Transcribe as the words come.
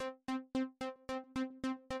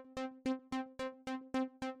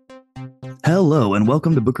Hello, and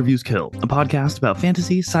welcome to Book Reviews Kill, a podcast about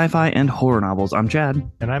fantasy, sci-fi, and horror novels. I'm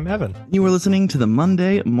Chad. And I'm Evan. You are listening to the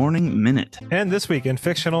Monday Morning Minute. And this week in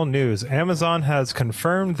fictional news, Amazon has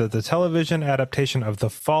confirmed that the television adaptation of the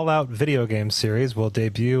Fallout video game series will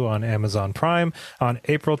debut on Amazon Prime on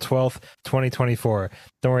April 12th, 2024.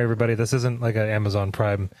 Don't worry, everybody. This isn't like an Amazon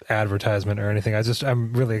Prime advertisement or anything.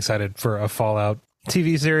 I'm really excited for a Fallout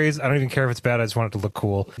TV series. I don't even care if it's bad. I just want it to look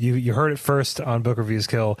cool. You heard it first on Book Reviews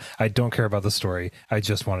Kill. I don't care about the story. I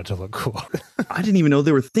just want it to look cool. I didn't even know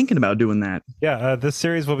they were thinking about doing that. Yeah, this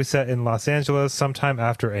series will be set in Los Angeles sometime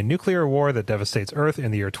after a nuclear war that devastates Earth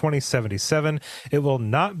in the year 2077. It will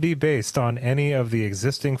not be based on any of the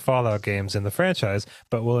existing Fallout games in the franchise,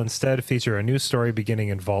 but will instead feature a new story beginning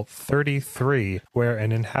in Vault 33, where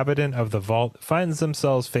an inhabitant of the vault finds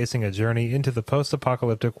themselves facing a journey into the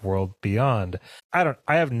post-apocalyptic world beyond. I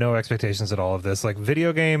have no expectations at all of this. Like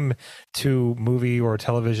video game to movie or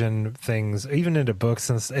television things, even into books,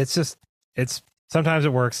 and it's sometimes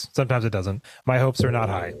it works, sometimes it doesn't. My hopes are not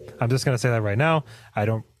high. I'm just going to say that right now.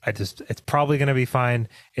 It's probably going to be fine.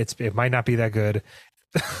 It might not be that good.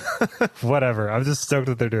 Whatever. I'm just stoked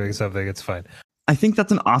that they're doing something. It's fine. I think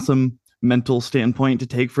that's an awesome mental standpoint to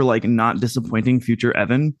take for like not disappointing future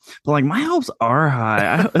Evan, but like my hopes are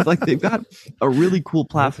high. Like they've got a really cool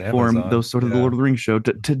platform, those sort of the Lord of the Rings show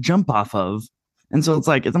to jump off of, and so it's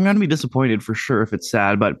like I'm going to be disappointed for sure if it's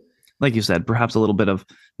sad, but like you said, perhaps a little bit of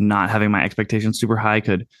not having my expectations super high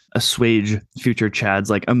could assuage future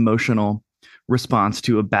Chad's like emotional response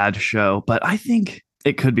to a bad show. But I think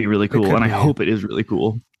it could be really cool, and I hope it is really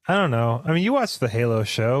cool. I don't know. I mean, you watched the Halo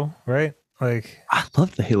show, right? Like, I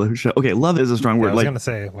loved the Halo show. Okay, love is a strong word. I was gonna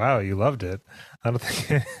say, wow, you loved it. I don't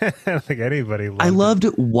think anybody loved it. I loved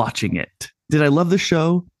watching it. Did I love the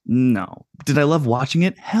show? No. Did I love watching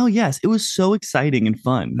it? Hell yes. It was so exciting and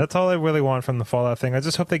fun. That's all I really want from the Fallout thing. I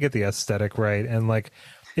just hope they get the aesthetic right. And like,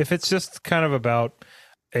 if it's just kind of about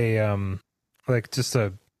a like just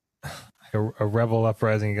a rebel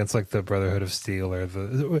uprising against like the Brotherhood of Steel or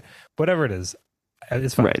the whatever it is,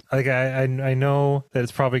 it's fine. Right. Like I know that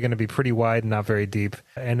it's probably going to be pretty wide and not very deep.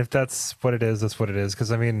 And if that's what it is, that's what it is.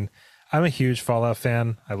 Because I mean, I'm a huge Fallout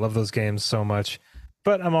fan. I love those games so much.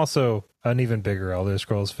 But I'm also an even bigger Elder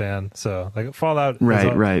Scrolls fan. So like Fallout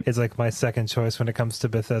is like my second choice when it comes to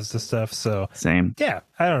Bethesda stuff. So same. Yeah,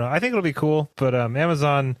 I don't know. I think it'll be cool. But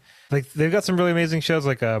Amazon, like they've got some really amazing shows.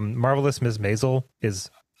 Like Marvelous Ms. Maisel is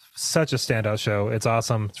such a standout show. It's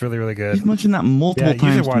awesome. It's really, really good. You've mentioned that multiple times.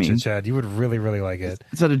 You should watch it, Chad. You would really, really like it.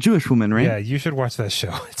 It's about a Jewish woman, right? Yeah, you should watch that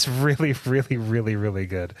show. It's really, really, really, really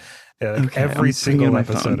good. Every single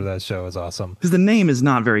episode of that show is awesome. Because the name is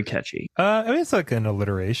not very catchy. I mean, it's like an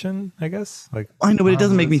alliteration, I guess. Like I know, but it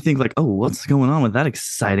doesn't make me think like, oh, what's going on with that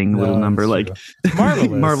exciting little number? Like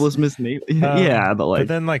Marvelous Miss Nate. Yeah, but like, but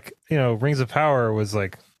then like Rings of Power was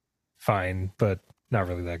like fine, but not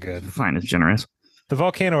really that good. Fine is generous. The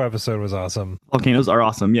volcano episode was awesome. Volcanoes are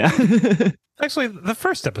awesome, yeah. Actually, the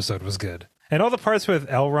first episode was good. And all the parts with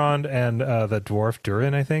Elrond and the dwarf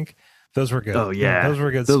Durin, I think, those were good. Oh, yeah. Those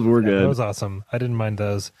were good. Those were good. That was awesome. I didn't mind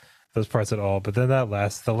those parts at all. But then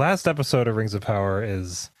the last episode of Rings of Power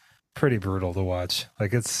is pretty brutal to watch.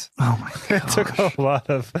 Like it's, oh my gosh. It took a lot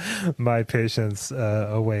of my patience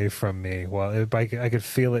away from me. While I could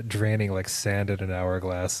feel it draining like sand in an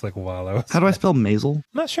hourglass. Like while I was. How do I spell Maisel? I'm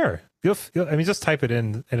not sure. I mean, just type it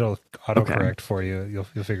in. It'll autocorrect for you.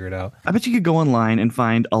 You'll figure it out. I bet you could go online and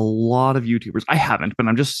find a lot of YouTubers. I haven't, but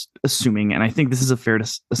I'm just assuming, and I think this is a fair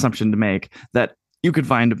assumption to make, that you could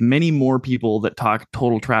find many more people that talk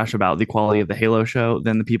total trash about the quality of the Halo show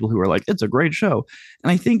than the people who are like, it's a great show. And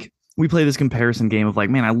I think we play this comparison game of like,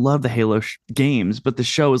 man, I love the Halo games, but the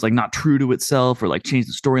show is like not true to itself or like change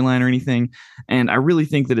the storyline or anything. And I really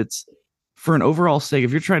think that it's for an overall sake, if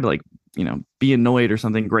you're trying to like, be annoyed or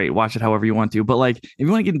something, great, watch it however you want to. But like, if you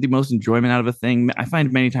want to get the most enjoyment out of a thing, I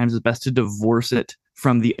find many times it's best to divorce it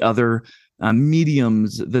from the other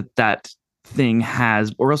mediums that thing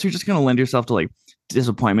has, or else you're just going to lend yourself to like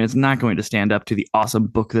disappointment. It's not going to stand up to the awesome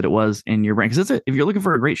book that it was in your brain. Because if you're looking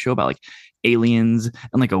for a great show about like aliens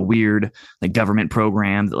and like a weird like government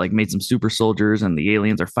program that like made some super soldiers and the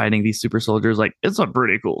aliens are fighting these super soldiers, like it's a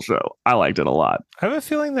pretty cool show. I liked it a lot. I have a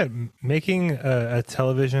feeling that making a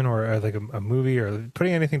television or like a movie or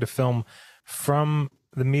putting anything to film from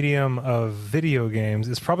the medium of video games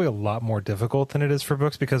is probably a lot more difficult than it is for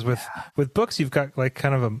books, because with books you've got like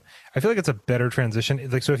kind of I feel like it's a better transition.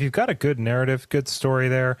 Like, so if you've got a good narrative, good story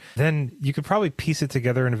there, then you could probably piece it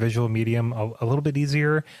together in a visual medium a little bit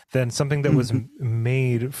easier than something that was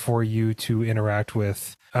made for you to interact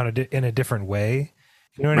with in a different way.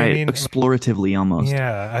 You know what I Right. mean? Exploratively almost.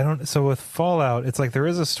 Yeah, I don't. So with Fallout, it's like there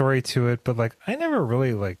is a story to it, but like I never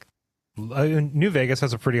really like. New Vegas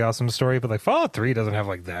has a pretty awesome story, but like Fallout 3 doesn't have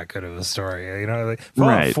like that good of a story. You know, like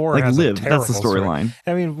Fallout Right. 4 Like has a Live. That's the terrible story. storyline.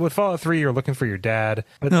 I mean, with Fallout 3, you're looking for your dad,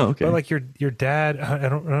 Oh, okay. but like your dad, I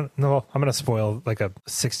don't know. I'm gonna spoil like a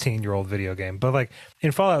 16-year-old video game, but like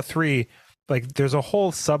in Fallout 3, like there's a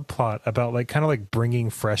whole subplot about like kind of like bringing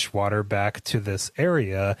fresh water back to this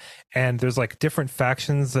area, and there's like different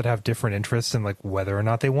factions that have different interests in like whether or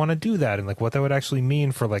not they want to do that and like what that would actually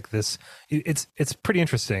mean for like this. It's pretty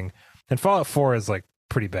interesting. And Fallout 4 is like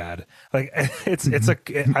pretty bad. Like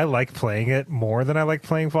I like playing it more than I like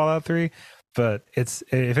playing Fallout 3, but it's,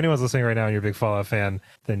 if anyone's listening right now and you're a big Fallout fan,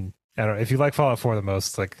 then I don't know, if you like Fallout 4 the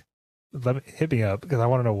most, like hit me up because I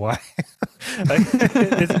want to know why. Like,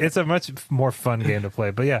 it's a much more fun game to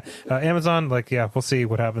play. But yeah, Amazon, like, yeah, we'll see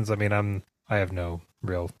what happens. I mean, I have no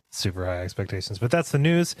real super high expectations, but that's the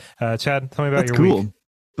news. Chad, tell me about That's your cool. week.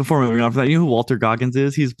 Before moving on from that, you know who Walter Goggins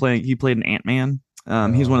is? He played an Ant-Man.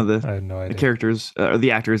 He's one of I have no the idea. characters, or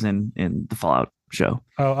the actors in the Fallout show.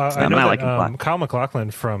 Oh, I And know I that like him a lot. Kyle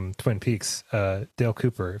MacLachlan from Twin Peaks, Dale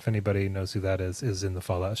Cooper, if anybody knows who that is in the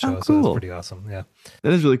Fallout show. Oh, So that's cool. pretty awesome. Yeah,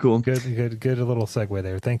 That is really cool. good little segue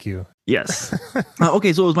there. Thank you. Yes.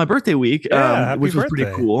 Okay, so it was my birthday week, Yeah, happy which was birthday.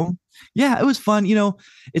 pretty cool. Yeah, it was fun. You know,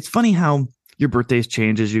 it's funny how your birthdays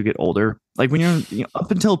change as you get older. Like when you're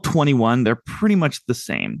up until 21, they're pretty much the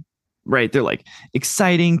same. Right. They're like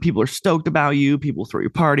exciting. People are stoked about you. People throw you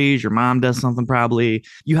parties. Your mom does something probably.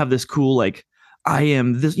 You have this cool, like, I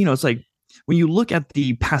am this, it's like when you look at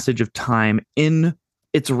the passage of time in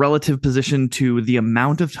its relative position to the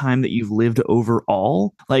amount of time that you've lived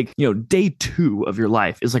overall, like, day 2 of your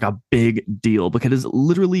life is like a big deal because it's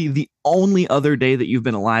literally the only other day that you've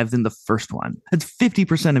been alive than the first one. That's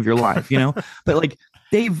 50% of your life, but like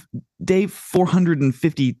day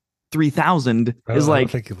 450 3,000 is I like,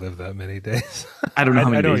 don't think you live that many days. I don't know how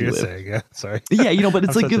many I know days what you you're live. saying. Yeah, sorry. Yeah, but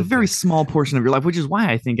it's I'm like such a a very dick. small portion of your life, which is why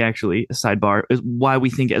I think actually a sidebar is why we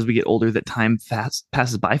think as we get older that time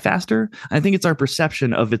passes by faster. I think it's our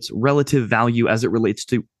perception of its relative value as it relates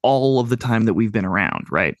to all of the time that we've been around,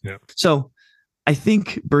 right? Yeah. So I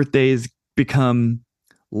think birthdays become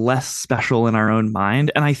less special in our own mind.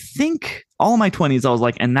 And I think all my 20s, I was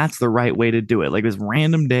like, and that's the right way to do it. Like this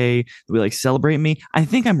random day that we like celebrate me. I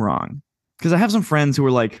think I'm wrong. Because I have some friends who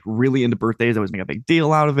are like really into birthdays, always make a big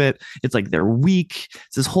deal out of it. It's like their week,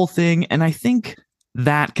 it's this whole thing. And I think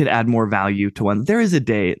that could add more value to one. There is a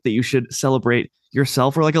day that you should celebrate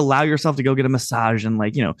yourself or like allow yourself to go get a massage and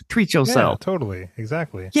like, treat yourself. Yeah, totally.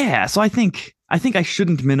 Exactly. Yeah. So I think I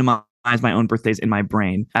shouldn't minimize my own birthdays in my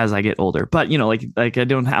brain as I get older. But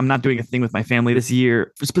I'm not doing a thing with my family this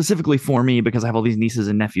year specifically for me because I have all these nieces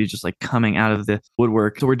and nephews just like coming out of the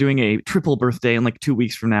woodwork. So we're doing a triple birthday in like 2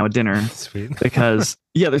 weeks from now, a dinner. Sweet. Because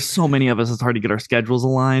there's so many of us, it's hard to get our schedules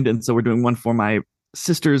aligned. And so we're doing one for my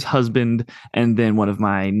sister's husband and then one of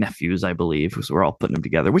my nephews, I believe. So we're all putting them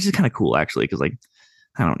together, which is kind of cool actually, because like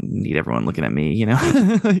I don't need everyone looking at me,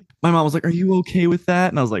 My mom was like, "Are you okay with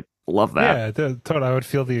that?" And I was like, "Love that." Yeah, totally. I would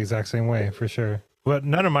feel the exact same way for sure. But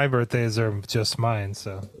none of my birthdays are just mine,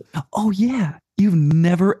 so. Oh yeah, you've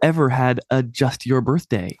never ever had a just your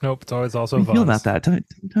birthday. Nope, it's always also How do you feel Vaughn's. about that? Tell me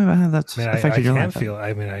about how that's I mean, I affected your can life. feel.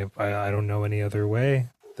 I mean, I don't know any other way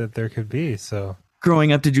that there could be. So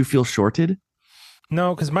Growing up, did you feel shorted?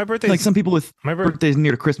 no, because my birthday, Like some people with my birthday. birthdays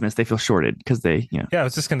near to Christmas, they feel shorted because they, Yeah, I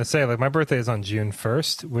was just gonna say, like, my birthday is on June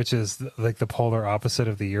 1st, which is like the polar opposite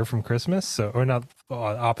of the year from Christmas. So, or not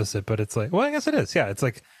opposite, but it's like, well, I guess it is. Yeah, it's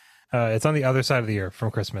like, it's on the other side of the year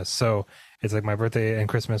from Christmas. So it's like my birthday and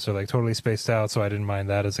Christmas are like totally spaced out. So I didn't mind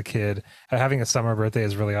that as a kid. Having a summer birthday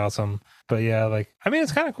is really awesome. But yeah, like, I mean,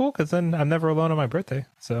 it's kind of cool because then I'm never alone on my birthday.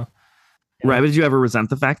 So right. But did you ever resent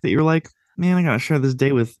the fact that you were like, man, I gotta share this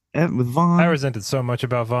day with Vaughn? I resented so much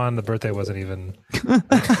about Vaughn. The birthday wasn't even.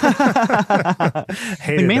 Like,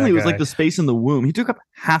 mainly it was like the space in the womb. He took up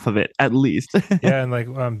half of it at least. Yeah, and like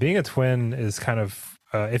being a twin is kind of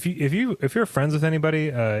if you're friends with anybody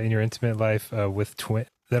in your intimate life with twin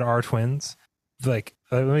that are twins, like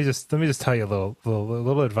let me just tell you a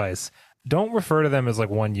little advice. Don't refer to them as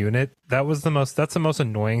like one unit. That's the most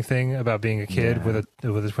annoying thing about being a kid with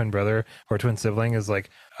a twin brother or a twin sibling is like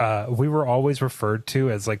we were always referred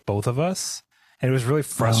to as like both of us. And it was really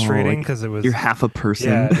frustrating because it was you're half a person.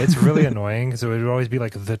 Yeah, it's really annoying. So it would always be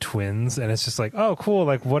like the twins, and it's just like, oh, cool.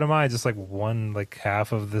 Like, what am I? Just like one, like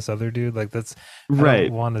half of this other dude. Like that's right. I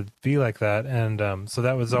don't want to be like that. And so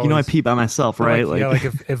that was always. I pee by myself, right? Like, yeah, like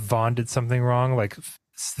if Vaughn did something wrong, like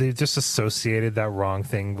they just associated that wrong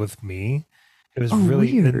thing with me, It was Oh,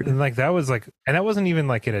 really weird. and like that was like, and that wasn't even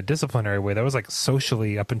like in a disciplinary way. That was like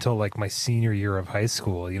socially up until like my senior year of high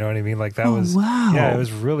school. You know what I mean? Like that Oh was, yeah, it wow,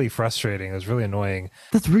 was really frustrating. It was really annoying.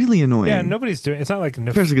 that's really Yeah, annoying. nobody's doing. It's not like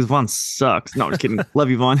Especially because Vaughn sucks. No, I'm just kidding. Love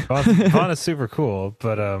you, Vaughn. Vaughn is super cool,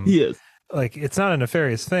 but He is. like it's not a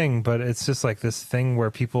nefarious thing, but it's just like this thing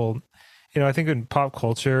where people, I think in pop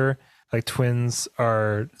culture, like twins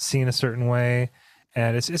are seen a certain way,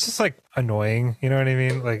 and it's just like annoying. You know what I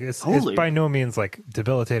mean? Like it's Totally. by no means like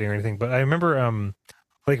debilitating or anything, but I remember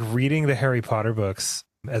like reading the Harry Potter books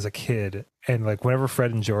as a kid, and like whenever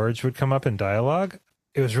Fred and George would come up in dialogue,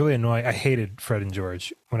 it was really annoying. I hated Fred and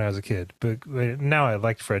George when I was a kid, but now I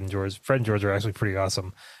liked Fred and George. Fred and George are actually pretty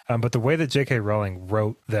awesome. But the way that J.K. Rowling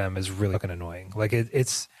wrote them is really fucking annoying. Like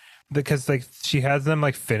it's because like she has them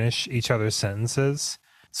like finish each other's sentences.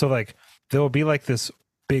 So like there will be like this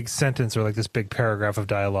big sentence or like this big paragraph of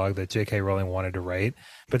dialogue that J.K. Rowling wanted to write,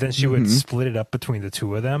 but then she would Mhm. split it up between the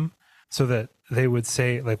two of them so that they would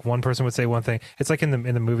say like one person would say one thing. It's like in the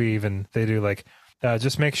movie even they do like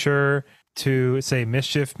just make sure to say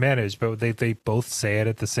mischief managed, but they both say it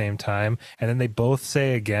at the same time, and then they both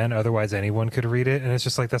say again, otherwise anyone could read it. And it's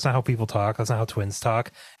just like that's not how people talk, that's not how twins talk,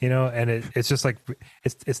 and it's just like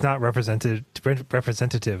it's not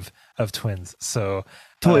representative of twins. So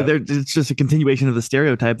Totally. It's just a continuation of the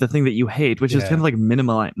stereotype, the thing that you hate, which is Yeah. kind of like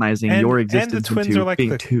minimizing your existence the twins into are like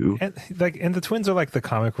being two. and the twins are like the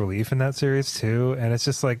comic relief in that series too, and it's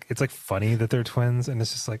just like it's like funny that they're twins, and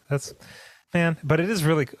it's just like that's man. But it is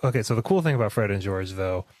really okay. So the cool thing about Fred and George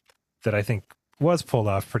though that I think was pulled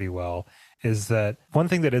off pretty well is that one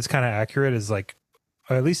thing that is kind of accurate is like,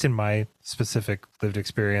 or at least in my specific lived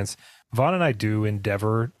experience, Vaughn and I do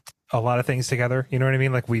endeavor a lot of things together, you know what I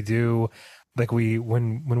mean? Like we do, like we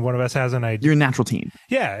when one of us has an idea, You're a natural team.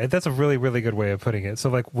 yeah, that's a really, really good way of putting it. So,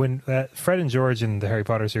 like when Fred and George in the Harry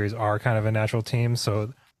Potter series are kind of a natural team,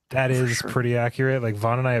 so that is sure. pretty accurate. Like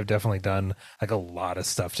Vaughn and I have definitely done like a lot of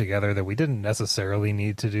stuff together that we didn't necessarily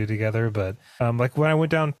need to do together. But like when I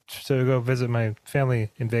went down to go visit my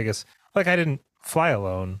family in Vegas, like I didn't fly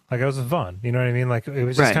alone. Like I was with Vaughn. You know what I mean? Like it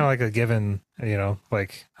was just Right. kind of like a given.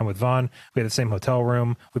 Like I'm with Vaughn. We had the same hotel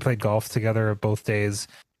room. We played golf together both days.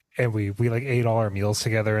 And we like ate all our meals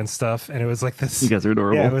together and stuff, and it was like this. You guys are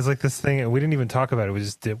adorable. Yeah, it was like this thing, and we didn't even talk about it. We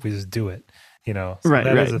just do it, So Right,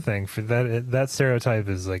 that is right. a thing for that stereotype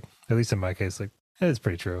is like, at least in my case, like it is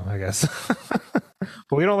pretty true, I guess.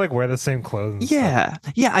 But we don't like wear the same clothes. And stuff. Yeah.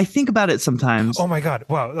 Yeah. I think about it sometimes. Oh my god!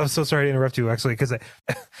 Wow, I'm so sorry to interrupt you. Actually, because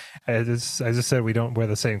I just said we don't wear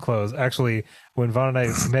the same clothes. Actually, when Vaughn and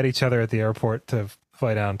I met each other at the airport to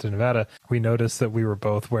fly down to Nevada, we noticed that we were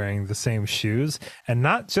both wearing the same shoes, and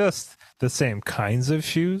not just the same kinds of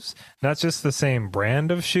shoes, not just the same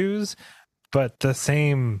brand of shoes, but the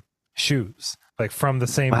same shoes, like from the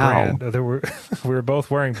same Wow. brand. We were both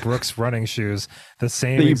wearing Brooks running shoes, the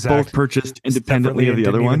same That you exact. both purchased independently Separately of the and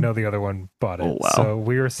other didn't even one. know the other one bought it. Oh, wow. So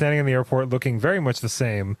we were standing in the airport looking very much the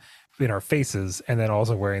same in our faces, and then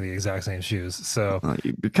also wearing the exact same shoes. So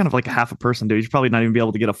You're kind of like a half a person, dude. You should probably not even be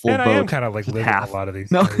able to get a full and boat. I am kind of like Just living half. a lot of these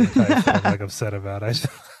No. stereotypes that I'm like upset about.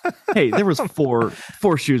 Hey, there was four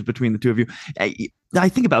shoes between the two of you. I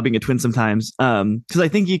think about being a twin sometimes, because I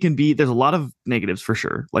think you can be. There's a lot of negatives for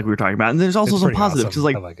sure, like we were talking about, and there's also It's some pretty positives. awesome.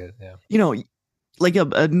 Because I like it. Yeah. you know, like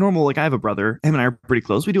a normal, like I have a brother. Him and I are pretty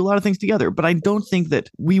close. We do a lot of things together, but I don't think that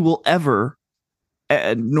we will ever,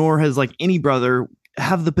 nor has like any brother,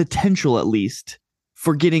 have the potential at least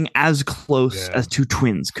for getting as close Yeah, as two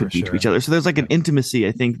twins could for be to sure. each other. So there's like an intimacy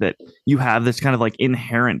I think that you have that's kind of like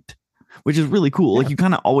inherent, which is really cool. Like you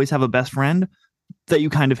kind of always have a best friend that you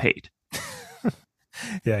kind of hate.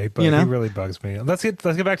 Yeah, You know? he really bugs me. Let's get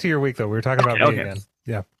back to your week though. We were talking about me Okay. again.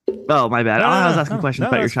 Yeah. Oh, my bad. No, I was no, asking no, questions no,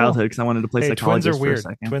 about your that's cool. childhood because I wanted to play Hey, twins are psychologist for a weird.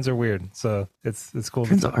 second. Twins are weird. So it's cool.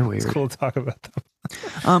 Twins to are weird. It's cool to talk about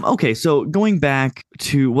them. Okay, so going back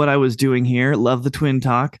to what I was doing here, love the twin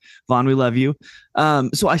talk. Vaughn, we love you.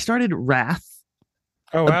 So I started Wrath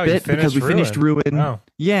Oh a wow, you bit because we finished Ruin. Wow.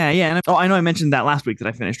 Yeah, and I know I mentioned that last week that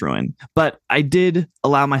I finished Ruin, but I did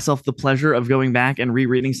allow myself the pleasure of going back and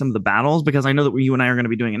rereading some of the battles because I know that you and I are going to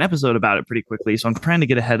be doing an episode about it pretty quickly. So I'm trying to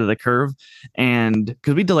get ahead of the curve, and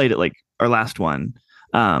because we delayed it like our last one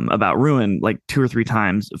about Ruin like 2 or 3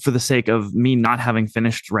 times for the sake of me not having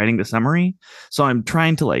finished writing the summary. So I'm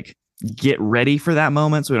trying to like get ready for that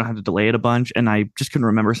moment so we don't have to delay it a bunch. And I just couldn't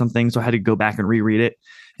remember something, so I had to go back and reread it.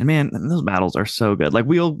 And man, those battles are so good. Like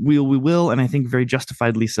we will, and I think very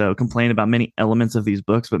justifiably so, complain about many elements of these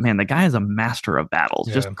books. But man, the guy is a master of battles.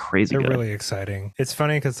 Yeah, just crazy They're good. really exciting. It's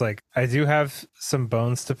funny because like I do have some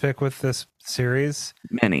bones to pick with this series,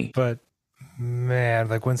 Many. but man,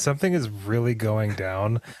 like when something is really going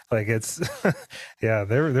down, like it's yeah,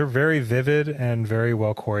 they're very vivid and very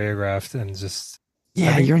well choreographed and just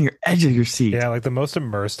Yeah, you're on your edge of your seat. yeah, like the most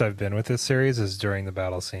immersed I've been with this series is during the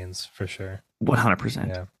battle scenes for sure. 100%.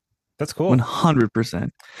 Yeah. That's cool. 100%.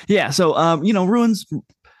 Yeah, so Ruins,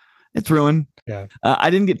 it's Ruin. Yeah. I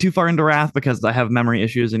didn't get too far into Wrath because I have memory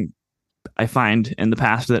issues, and I find in the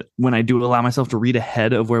past that when I do allow myself to read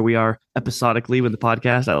ahead of where we are episodically with the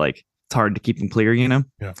podcast, it's hard to keep them clear,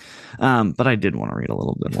 Yeah. But I did want to read a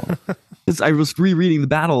little bit more. Because I was rereading the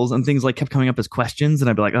battles and things like kept coming up as questions, and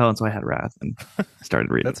I'd be like, oh, and so I had Wrath, and I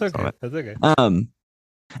started reading. That's okay. That's okay.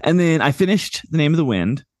 And then I finished The Name of the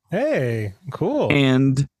Wind. Hey, cool.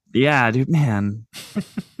 And yeah, dude, man.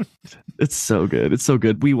 It's so good. It's so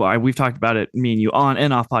good. We've talked about it, me and you, on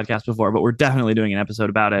and off podcast before, but we're definitely doing an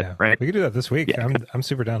episode about it, right? We could do that this week. Yeah. I'm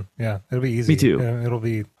super down. Yeah, it'll be easy. Me too. It'll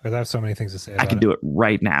be. I have so many things to say. I can do it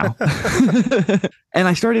right now. And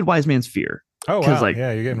I started Wise Man's Fear. Oh wow!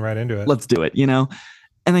 Yeah, you're getting right into it. Let's do it. And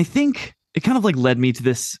I think it kind of like led me to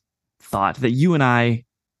this thought that you and I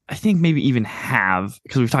think maybe even have,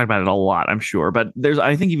 because we've talked about it a lot, I'm sure, but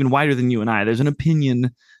I think even wider than you and I, there's an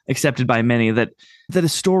opinion accepted by many that a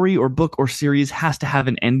story or book or series has to have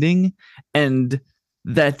an ending, and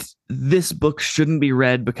that this book shouldn't be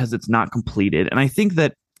read because it's not completed. And I think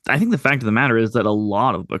the fact of the matter is that a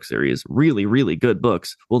lot of book series, really, really good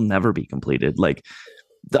books, will never be completed. Like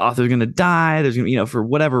the author's going to die, there's going to, for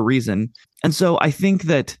whatever reason. And so I think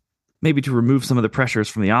that maybe to remove some of the pressures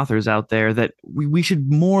from the authors out there, that we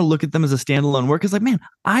should more look at them as a standalone work. Because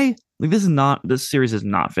this series is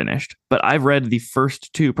not finished, but I've read the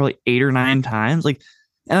first two probably 8 or 9 times, and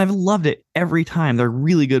I've loved it every time. They're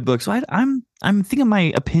really good books. So I'm thinking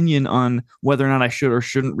my opinion on whether or not I should or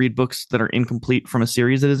shouldn't read books that are incomplete from a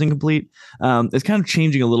series that is incomplete is kind of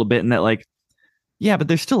changing a little bit, in that yeah, but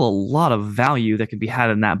there's still a lot of value that can be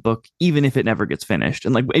had in that book, even if it never gets finished.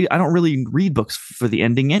 And I don't really read books for the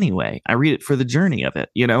ending anyway. I read it for the journey of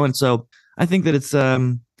it, And so I think that it's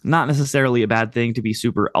not necessarily a bad thing to be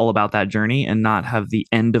super all about that journey and not have the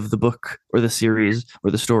end of the book or the series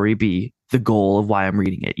or the story be the goal of why I'm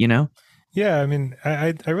reading it, Yeah, I mean,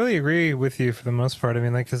 I really agree with you for the most part. I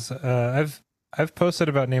mean, because I've posted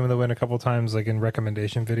about Name of the Wind a couple times, in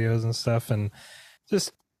recommendation videos and stuff, and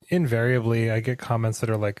just invariably I get comments that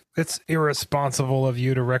are like, it's irresponsible of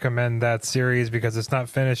you to recommend that series because it's not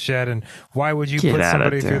finished yet, and why would you put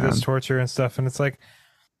somebody through this torture and stuff. And it's like,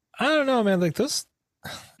 I don't know, man, those,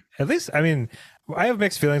 at least, I mean, I have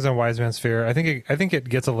mixed feelings on Wise Man's Fear. I think it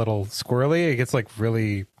gets a little squirrely. It gets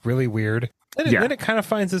really, really weird. And then it kind of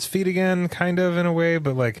finds its feet again, kind of, in a way.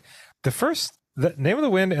 But the Name of the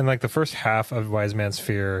Wind and the first half of Wise Man's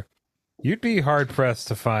Fear, you'd be hard pressed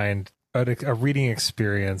to find a reading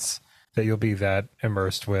experience that you'll be that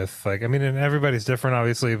immersed with. I mean, and everybody's different,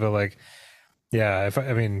 obviously, but yeah,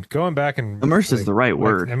 going back and immersed is the right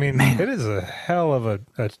word. I mean, man, it is a hell of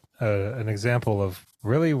an example of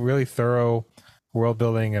really, really thorough world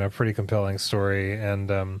building and a pretty compelling story. And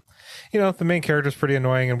the main character is pretty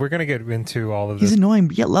annoying, and we're going to get into all of this. He's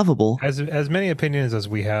annoying yet lovable. As many opinions as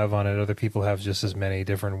we have on it, other people have just as many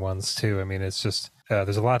different ones too. I mean, it's just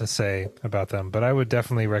there's a lot to say about them, but I would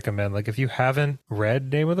definitely recommend, if you haven't read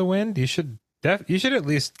Name of the Wind, you should at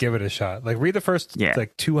least give it a shot. Read the first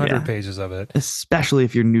 200 pages of it, especially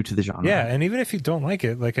if you're new to the genre. Yeah, and even if you don't like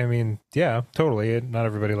it, yeah, totally. Not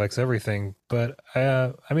everybody likes everything, but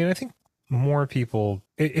I think more people,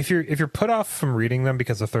 if you're put off from reading them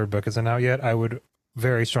because the third book isn't out yet, I would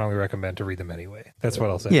very strongly recommend to read them anyway. That's what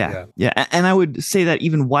I'll say. Yeah. And I would say that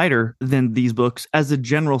even wider than these books, as a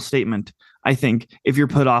general statement, I think if you're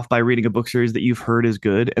put off by reading a book series that you've heard is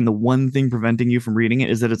good, and the one thing preventing you from reading it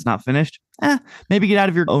is that it's not finished, maybe get out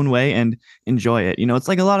of your own way and enjoy it. It's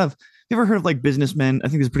like a lot of, you ever heard of businessmen? I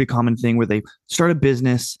think it's a pretty common thing where they start a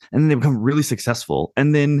business and then they become really successful,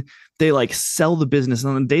 and then they sell the business.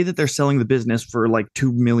 And on the day that they're selling the business for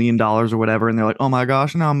 $2 million or whatever, and they're like, oh my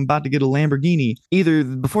gosh, now I'm about to get a Lamborghini. Either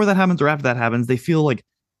before that happens or after that happens, they feel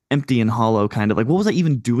empty and hollow, kind of what was I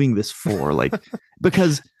even doing this for?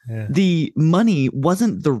 Because the money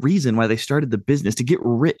wasn't the reason why they started the business. To get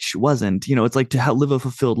rich wasn't, it's to live a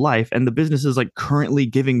fulfilled life. And the business is currently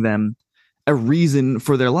giving them a reason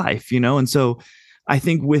for their life, And so I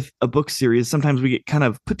think with a book series, sometimes we get kind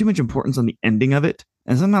of put too much importance on the ending of it.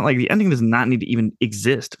 And so I'm not the ending does not need to even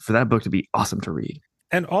exist for that book to be awesome to read.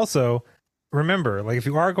 And also, remember, if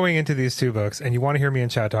you are going into these two books and you want to hear me and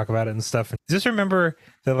Chad talk about it and stuff, just remember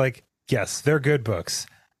that, yes, they're good books.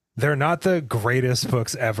 They're not the greatest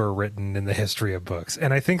books ever written in the history of books.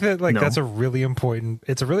 And I think that that's a really important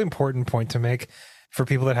point to make for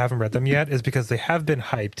people that haven't read them yet, is because they have been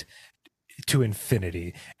hyped to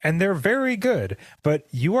infinity, and they're very good, but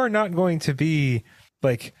you are not going to be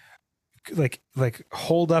like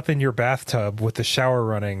holed up in your bathtub with the shower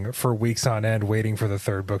running for weeks on end waiting for the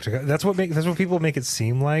third book to go. That's what people make it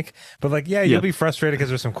seem like. But like, yeah, you'll be frustrated because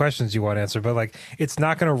there's some questions you want answered, but like, it's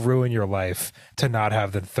not going to ruin your life to not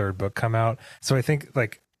have the third book come out. So I think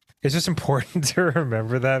like it's just important to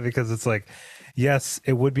remember that, because it's like, yes,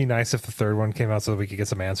 it would be nice if the third one came out so that we could get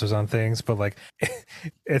some answers on things, but like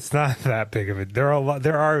it's not that big of it. There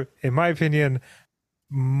are, in my opinion,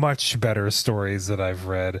 much better stories that I've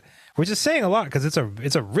read, which is saying a lot because it's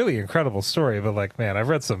a really incredible story. But like, man, I've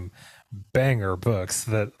read some banger books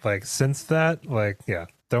that like since that, like, yeah,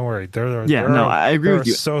 don't worry. I agree with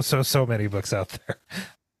you. So many books out there.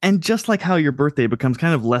 And just like how your birthday becomes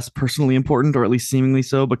kind of less personally important, or at least seemingly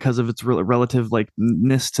so, because of its relative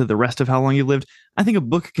likeness to the rest of how long you've lived, I think a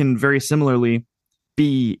book can very similarly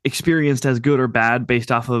be experienced as good or bad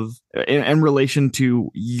based off of in relation to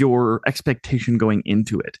your expectation going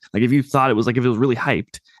into it. Like if you thought it was like, if it was really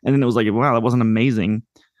hyped and then it was like, wow, that wasn't amazing,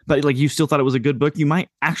 but like you still thought it was a good book, you might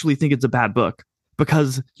actually think it's a bad book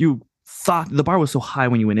because you thought the bar was so high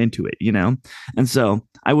when you went into it, you know? And so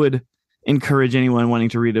I would encourage anyone wanting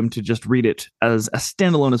to read them to just read it as a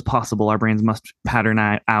standalone as possible. Our brains must pattern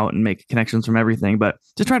out and make connections from everything, but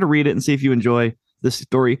just try to read it and see if you enjoy this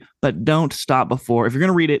story, but don't stop before. If you're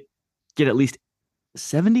going to read it, get at least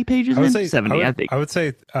 70 pages in. 70, I think. I would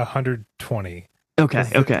say 120. Okay.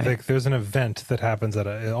 Like there's an event that happens at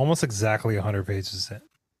almost exactly 100 pages in.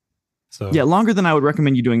 So yeah, longer than I would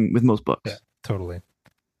recommend you doing with most books. Yeah, totally.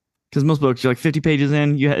 Because most books, you're like 50 pages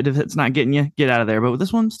in, if it's not getting you, get out of there. But with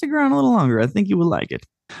this one, stick around a little longer. I think you would like it.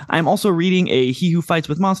 I'm also reading a He Who Fights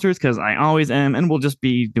with Monsters, because I always am, and we'll just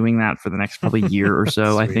be doing that for the next probably year or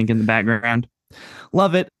so, I think, in the background.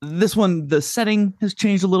 Love it. This one, the setting has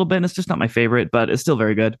changed a little bit, and it's just not my favorite, but it's still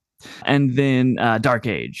very good. And then Dark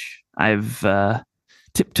Age. I've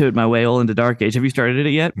tiptoed my way all into Dark Age. Have you started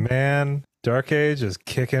it yet? Man, Dark Age is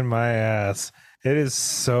kicking my ass. It is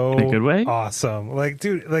so in a good way. Awesome. Like,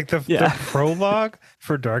 dude, like the prologue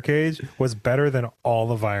for Dark Age was better than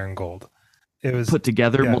all of Iron Gold. It was put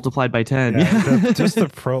together, multiplied by 10. Just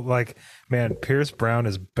the like, man, Pierce Brown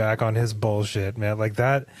is back on his bullshit, man. Like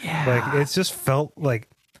that, like it's just felt like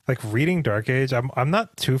reading Dark Age. I'm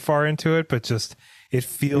not too far into it, but just it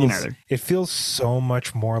feels so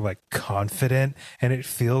much more like confident, and it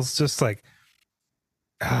feels just like,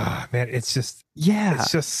 man, it's just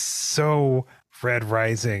so Red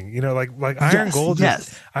Rising, you know, like Iron Gold.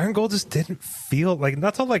 Iron Gold just didn't feel like,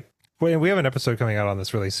 not to like. We have an episode coming out on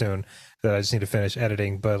this really soon that I just need to finish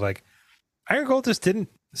editing, but like Iron Gold just didn't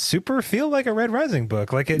super feel like a Red Rising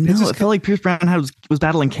book. Like it felt like Pierce Brown was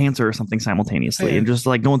battling cancer or something simultaneously, and just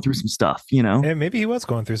like going through some stuff, you know. And maybe he was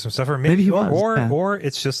going through some stuff, or maybe he was, or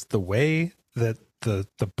it's just the way that the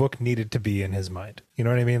book needed to be in his mind. You know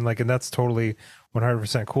what I mean? Like, and that's totally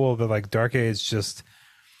 100% cool. But like Dark Age just.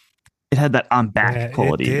 It had that I'm back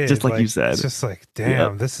quality, just like you said. It's just like,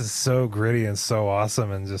 damn, this is so gritty and so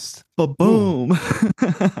awesome, and just boom.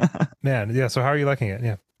 Man, yeah. So how are you liking it?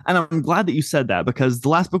 Yeah. And I'm glad that you said that, because the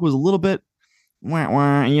last book was a little bit, you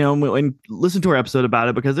know, and listen to our episode about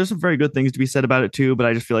it, because there's some very good things to be said about it too. But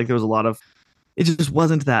I just feel like there was a lot of, it just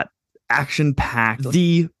wasn't that action packed.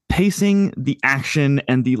 The pacing, the action,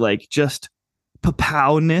 and the like just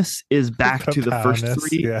papowness is back to the first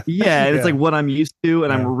three. And it's like what I'm used to,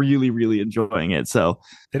 and I'm really, really enjoying it. So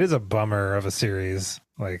it is a bummer of a series.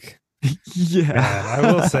 Like, man, I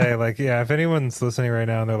will say, like, if anyone's listening right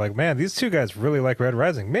now and they're like, man, these two guys really like Red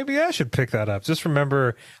Rising, maybe I should pick that up. Just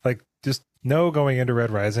remember, like, just know going into Red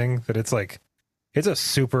Rising that it's like, it's a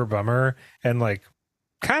super bummer, and like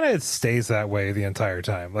kind of it stays that way the entire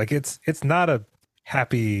time. Like it's not a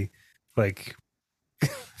happy, like,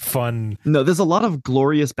 fun. No, there's a lot of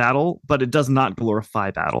glorious battle, but it does not glorify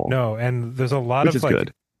battle. No, and there's a lot of like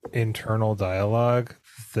good internal dialogue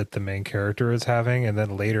that the main character is having, and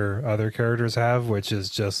then later other characters have, which is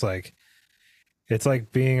just like, it's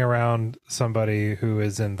like being around somebody who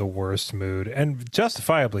is in the worst mood, and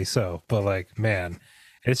justifiably so. But like, man,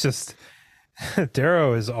 it's just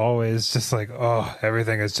Darrow is always just like, oh,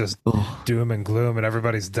 everything is just doom and gloom, and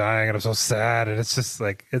everybody's dying, and I'm so sad, and it's just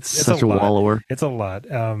like it's such a wallower. It's a lot.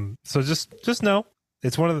 So just know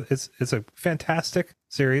it's one of the, it's a fantastic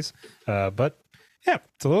series, but yeah,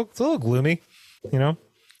 it's a little gloomy, you know.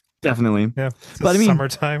 Definitely. Yeah. But I mean,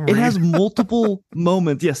 summertime read. It has multiple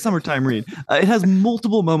moments. Yeah, summertime read. It has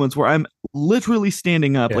multiple moments where I'm literally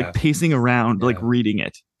standing up, like pacing around, like reading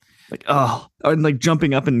it. Like, and like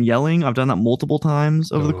jumping up and yelling. I've done that multiple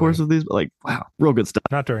times over the course of these. Like, wow, real good stuff.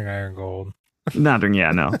 Not during Iron Gold. Not during,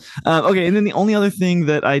 yeah, no. Okay, and then the only other thing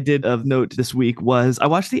that I did of note this week was I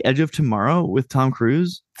watched The Edge of Tomorrow with Tom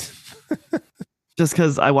Cruise, just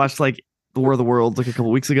because I watched like The War of the Worlds like a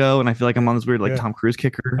couple weeks ago, and I feel like I'm on this weird like Yeah. Tom Cruise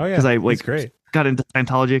kicker Oh because yeah, I he's like great. got into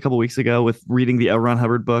Scientology a couple weeks ago with reading the L. Ron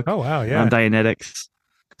Hubbard book, Oh wow, yeah. Dianetics.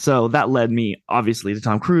 So that led me obviously to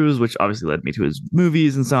Tom Cruise, which obviously led me to his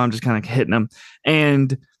movies, and so I'm just kind of hitting him.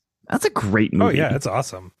 And that's a great Oh movie. yeah, it's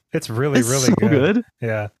awesome. It's really, It's really so good. good.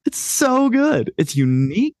 Yeah. It's so good. It's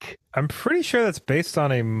unique. I'm pretty sure that's based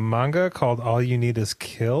on a manga called All You Need Is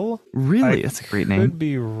Kill. Really, I it's a great could name.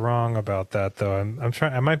 be wrong about that though. I'm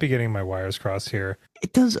trying. I might be getting my wires crossed here.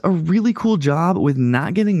 It does a really cool job with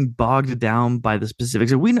not getting bogged down by the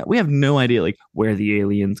specifics. We have no idea like where the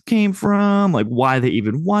aliens came from, like why they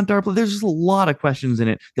even want our planet. There's just a lot of questions in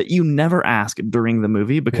it that you never ask during the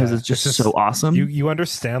movie because Yeah, it's just so awesome. You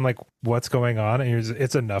understand like what's going on, and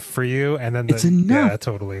it's enough for you. And then It's enough. Yeah,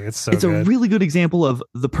 totally. It's so It's a good. really good example of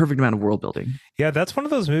the perfect amount of world building. Yeah, that's one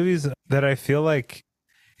of those movies that I feel like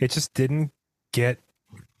it just didn't get.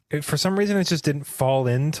 For some reason, it just didn't fall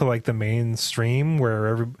into like the mainstream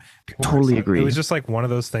where people Totally agree. It was just like one of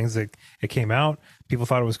those things that it came out, people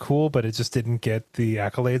thought it was cool, but it just didn't get the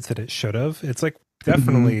accolades that it should have. It's like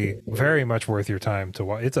definitely very much worth your time to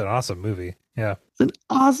watch. It's an awesome movie. Yeah, It's an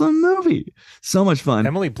awesome movie. So much fun.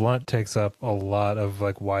 Emily Blunt takes up a lot of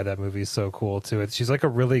like why that movie is so cool too. She's like a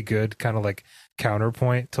really good kind of like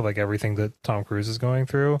counterpoint to like everything that Tom Cruise is going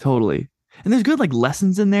through. Totally. And there's good like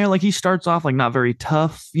lessons in there. Like he starts off like not very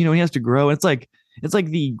tough. You know, he has to grow. It's like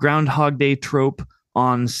the Groundhog Day trope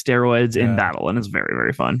on steroids in Yeah. battle, and it's very,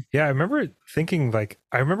 very fun. Yeah, I remember thinking like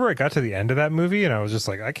I remember I got to the end of that movie and I was just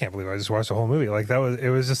like, I can't believe I just watched the whole movie. Like it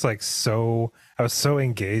was just like so I was so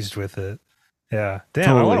engaged with it. Yeah. Damn,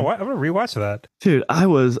 Totally. I want to rewatch that. Dude, I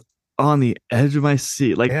was on the edge of my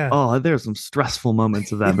seat. Like, Yeah. oh, there's some stressful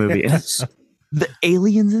moments of that movie. And the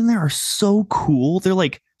aliens in there are so cool. They're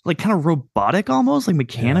like kind of robotic almost, like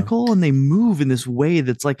mechanical, and they move in this way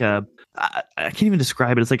that's like I can't even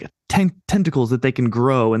describe it. It's like tentacles that they can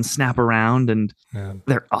grow and snap around, and Yeah.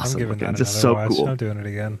 they're I'm awesome. giving Looking. that Just another so watch. cool. I'm doing it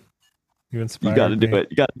again. You inspired You got to do me. it.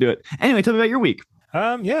 You got to do it. Anyway, tell me about your week.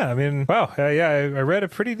 Yeah, I mean, wow. Yeah, I read a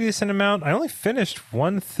pretty decent amount. I only finished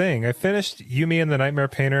one thing. I finished Yumi and the Nightmare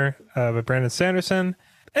Painter by Brandon Sanderson.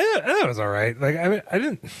 That was all right. Like, I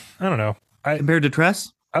don't know. Compared to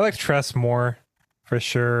Tress? I liked Tress more, for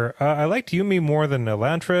sure. I liked Yumi more than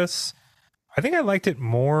Elantris. I think I liked it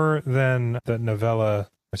more than the novella,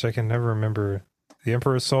 which I can never remember. The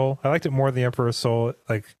Emperor's Soul. I liked it more than the Emperor's Soul.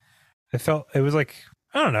 Like, it was like,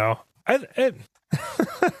 I don't know. I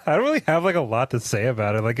don't really have like a lot to say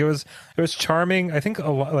about it. Like it was charming. I think a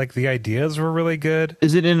lot, like the ideas were really good.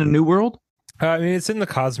 Is it in a new world? I mean, it's in the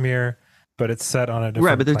Cosmere, but it's set on a different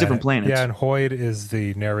Right, but there's planet. different planets. Yeah, and Hoyd is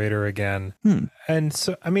the narrator again. Hmm. And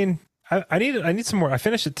so, I mean, I need some more. I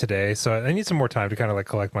finished it today, so I need some more time to kind of like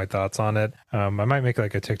collect my thoughts on it. I might make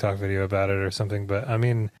like a TikTok video about it or something. But I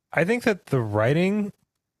mean, I think that the writing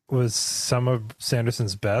was some of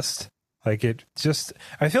Sanderson's best. Like it just,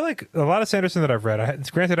 I feel like a lot of Sanderson that I've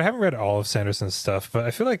read, granted, I haven't read all of Sanderson's stuff, but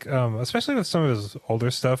I feel like, especially with some of his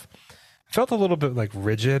older stuff, I felt a little bit like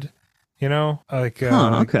rigid, you know, like,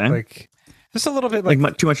 okay. like just a little bit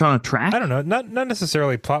Like too much on a track? I don't know, not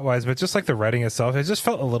necessarily plot wise, but just like the writing itself, it just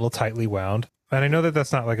felt a little tightly wound. And I know that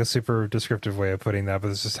that's not like a super descriptive way of putting that,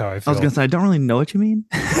 but it's just how I feel. I was gonna say I don't really know what you mean.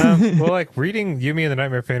 Well, like reading Yumi and the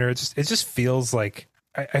Nightmare Painter, it just feels like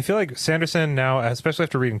I feel like Sanderson now, especially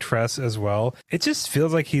after reading Tress as well, it just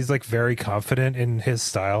feels like he's like very confident in his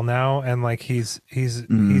style now, and like he's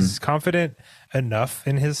confident enough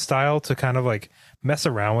in his style to kind of like mess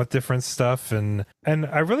around with different stuff, and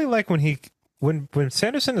I really like when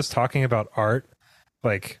Sanderson is talking about art,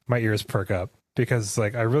 like my ears perk up because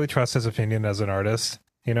like I really trust his opinion as an artist,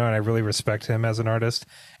 you know, and I really respect him as an artist.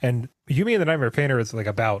 And Yumi and the Nightmare Painter is like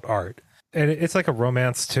about art. And it's like a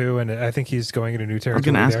romance too, and I think he's going into new I was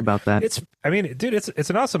territory. gonna ask there. about that. It's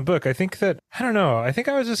an awesome book. I think that I don't know. I think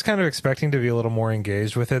I was just kind of expecting to be a little more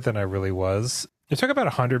engaged with it than I really was. It took about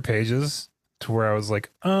 100 pages to where I was like,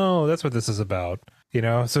 oh, that's what this is about, you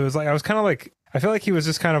know. So it was like I was kind of like I feel like he was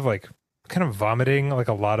just kind of vomiting like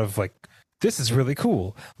a lot of like. This is really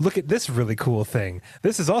cool. Look at this really cool thing.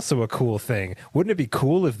 This is also a cool thing. Wouldn't it be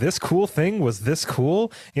cool if this cool thing was this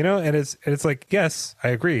cool? You know, and it's like, yes, I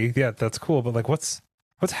agree. Yeah, that's cool. But like, what's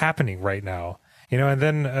happening right now? You know, and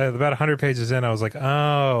then about 100 pages in, I was like,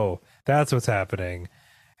 oh, that's what's happening.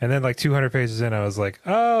 And then like 200 pages in, I was like,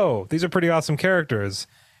 oh, these are pretty awesome characters.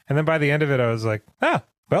 And then by the end of it, I was like,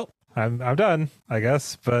 well, I'm done, I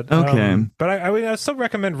guess. But Okay. but I still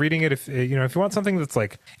recommend reading it if you want something that's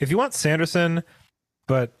like if you want Sanderson,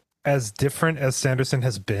 but as different as Sanderson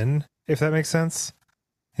has been, if that makes sense.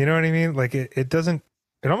 You know what I mean? Like it doesn't.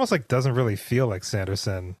 It almost like doesn't really feel like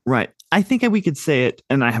Sanderson. Right. I think we could say it,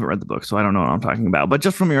 and I haven't read the book, so I don't know what I'm talking about. But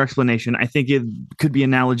just from your explanation, I think it could be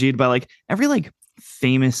analogied by like every like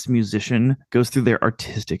famous musician goes through their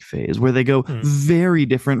artistic phase where they go very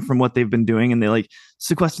different from what they've been doing, and they like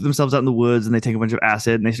sequester themselves out in the woods and they take a bunch of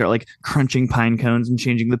acid and they start like crunching pine cones and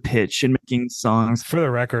changing the pitch and making songs. For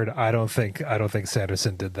the record, I don't think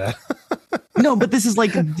Sanderson did that. No, but this is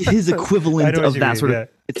like his equivalent of that sort of. Yeah.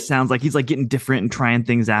 It sounds like he's like getting different and trying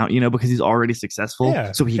things out, because he's already successful.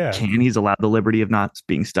 Yeah, so he's allowed the liberty of not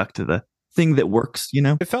being stuck to the thing that works.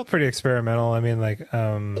 It felt pretty experimental. I mean, like,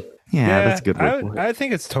 that's a good word. I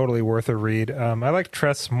think it's totally worth a read. I like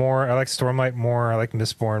Tress more. I like Stormlight more. I like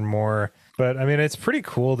Mistborn more. But I mean, it's pretty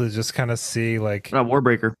cool to just kind of see like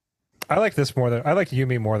Warbreaker. I like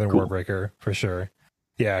Yumi more than Warbreaker for sure.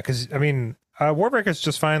 Yeah, because I mean, Warbreaker's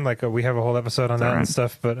just fine. Like we have a whole episode on that and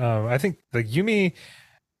stuff. But I think like Yumi,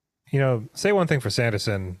 say one thing for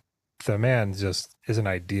Sanderson, the man just is an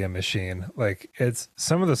idea machine. Like it's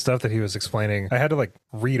some of the stuff that he was explaining. I had to like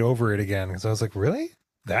read over it again because I was like, really?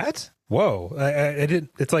 That? Whoa! I didn't.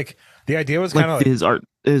 It's like the idea was kind of like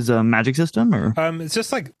his magic system, or it's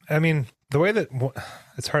just like I mean the way that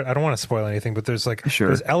it's hard. I don't want to spoil anything, but there's like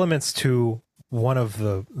there's elements to one of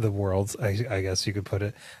the worlds, I guess you could put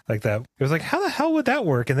it like that. It was like, how the hell would that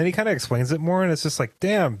work? And then he kind of explains it more, and it's just like,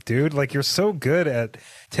 damn, dude, like you're so good at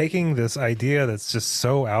taking this idea that's just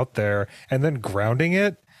so out there and then grounding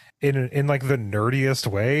it in like the nerdiest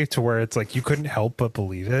way to where it's like you couldn't help but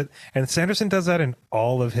believe it. And Sanderson does that in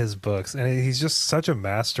all of his books, and he's just such a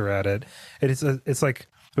master at it. It's like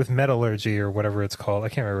with metallurgy or whatever it's called. I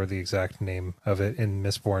can't remember the exact name of it in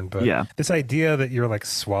Mistborn, but this idea that you're like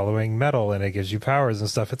swallowing metal and it gives you powers and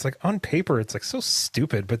stuff. It's like on paper, it's like so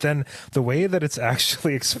stupid, but then the way that it's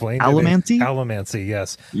actually explained, allomancy,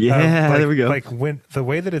 yes, there we go. Like when the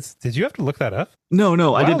way that it's, did you have to look that up? No,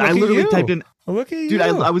 wow, I didn't. I literally typed in. Look at you. Dude,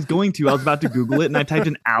 I was going to. I was about to Google it, and I typed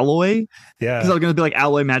in alloy. Yeah. Because I was going to be like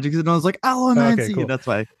alloy magic, and I was like, allomancy. Okay, cool. That's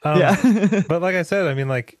why. But like I said, I mean,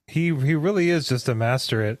 like he really is just a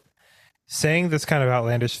master at saying this kind of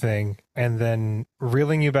outlandish thing and then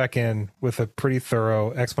reeling you back in with a pretty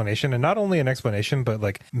thorough explanation. And not only an explanation, but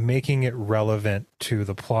like making it relevant to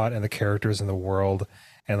the plot and the characters in the world,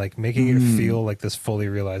 and like making it feel like this fully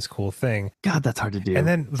realized cool thing. God, that's hard to do. And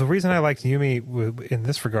then the reason I liked Yumi in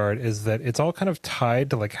this regard is that it's all kind of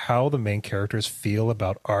tied to like how the main characters feel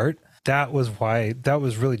about art. That was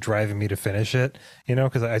really driving me to finish it,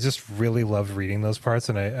 because I just really loved reading those parts,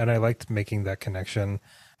 and I liked making that connection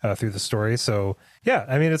through the story. So yeah,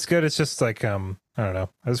 I mean, it's good. It's just like, I don't know.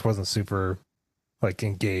 I just wasn't super like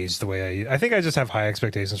engaged the way I think I just have high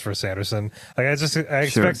expectations for Sanderson. Like I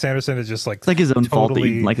expect Sanderson to just like, it's like his own fault that you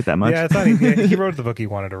didn't like it that much. Yeah, it's not, he wrote the book he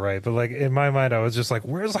wanted to write, but like in my mind, I was just like,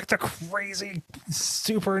 where's like the crazy,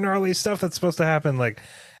 super gnarly stuff that's supposed to happen? Like,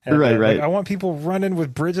 right. Like, I want people running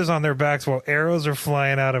with bridges on their backs while arrows are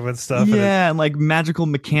flying out of it and stuff. Yeah, and like magical,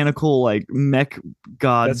 mechanical, like mech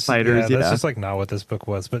god fighters. Yeah, that's just like not what this book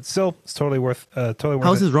was, but still, it's totally worth.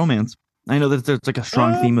 How's his romance? I know that there's like a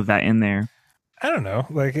strong theme of that in there. I don't know.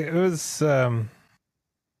 Like it was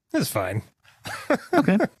fine.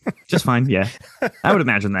 Okay, just fine. Yeah, I would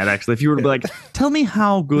imagine that actually. If you were to be like, tell me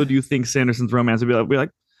how good you think Sanderson's romance would be like,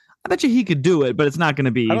 I bet you he could do it, but it's not going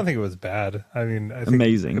to be. I don't think it was bad. I mean, I think,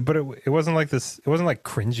 amazing. But it wasn't like this. It wasn't like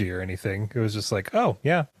cringy or anything. It was just like, oh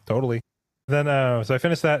yeah, totally. Then so I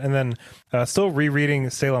finished that, and then still rereading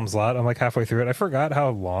Salem's Lot. I'm like halfway through it. I forgot how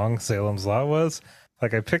long Salem's Lot was.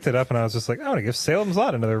 Like I picked it up and I was just like, I want to give Salem's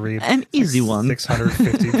Lot another read. An easy one.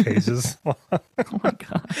 650 pages long. Oh my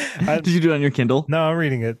God. Did you do it on your Kindle? No, I'm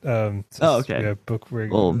reading it. Okay. Yeah, book where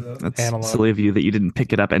that's analog. Silly of you that you didn't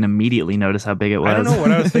pick it up and immediately notice how big it was. I don't know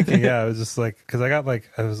what I was thinking. Yeah, I was just like, because I'm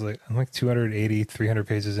like 280, 300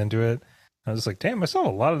 pages into it. I was just like, damn, I still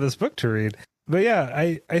have a lot of this book to read. But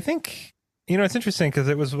yeah, I think, it's interesting because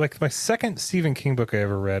it was like my second Stephen King book I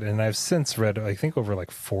ever read. And I've since read, I think, over like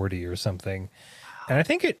 40 or something. And I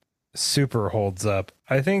think it super holds up.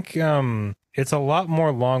 I think it's a lot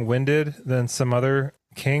more long-winded than some other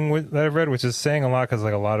King that I've read, which is saying a lot because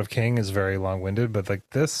like a lot of King is very long-winded. But like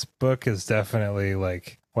this book is definitely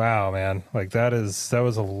like, wow, man, like that was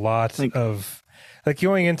a lot of like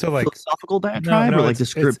going into like philosophical diatribe or like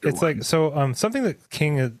descriptive. It's like so something that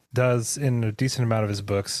King does in a decent amount of his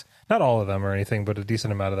books. Not all of them or anything, but a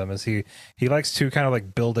decent amount of them is he likes to kind of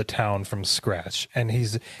like build a town from scratch, and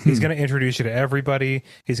he's going to introduce you to everybody.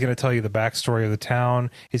 He's going to tell you the backstory of the town.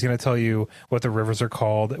 He's going to tell you what the rivers are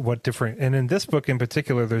called, and in this book in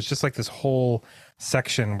particular, there's just like this whole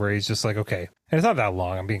section where he's just like, okay, and it's not that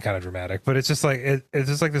long. I'm being kind of dramatic, but it's just like it's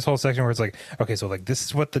just like this whole section where it's like, okay, so like this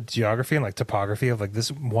is what the geography and like topography of like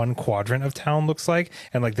this one quadrant of town looks like,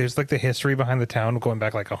 and like there's like the history behind the town going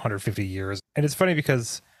back like 150 years. And it's funny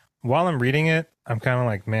because while I'm reading it, I'm kind of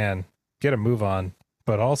like, man, get a move on.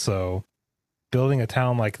 But also, building a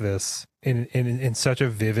town like this in such a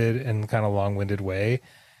vivid and kind of long-winded way,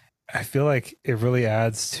 I feel like it really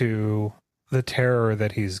adds to the terror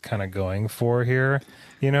that he's kind of going for here.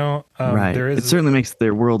 Right. There is, it certainly makes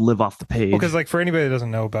their world live off the page. because like for anybody that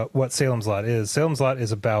doesn't know about what Salem's Lot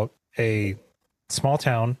is about a small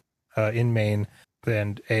town in Maine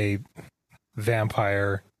and a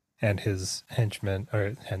vampire and his henchmen,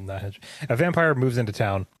 a vampire moves into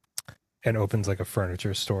town and opens like a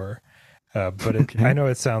furniture store. But Okay. I know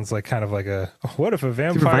it sounds like kind of like what if a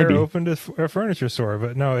vampire vibey. opened a furniture store?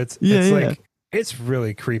 But no, it's Yeah. like it's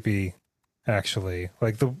really creepy, actually.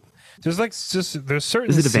 Like there's certain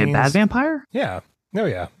Is it a scenes, bad vampire? Yeah. Oh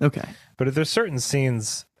yeah. Okay. But there's certain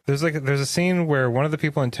scenes. There's a scene where one of the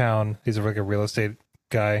people in town, he's like a real estate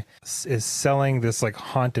guy, is selling this like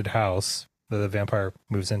haunted house that the vampire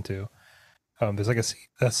moves into. There's like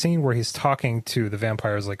a scene where he's talking to the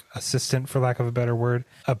vampire's like assistant, for lack of a better word,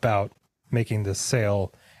 about making this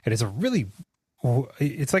sale. And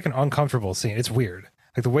it's like an uncomfortable scene. It's weird.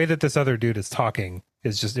 Like the way that this other dude is talking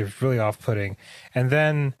it's really off-putting. And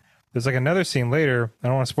then there's like another scene later. I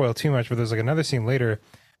don't want to spoil too much, but there's like another scene later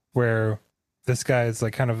where this guy is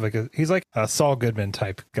like kind of like he's like a Saul Goodman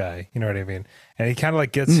type guy. You know what I mean? And he kind of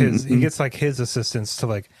like gets he gets like his assistants to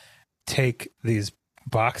like take these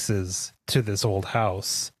boxes to this old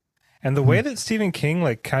house. And the way that Stephen King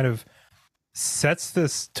like kind of sets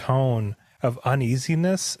this tone of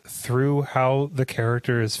uneasiness through how the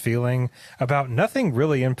character is feeling about nothing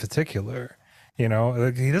really in particular.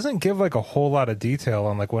 Like he doesn't give like a whole lot of detail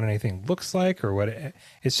on like what anything looks like or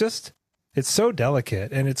it's so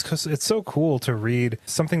delicate, and it's so cool to read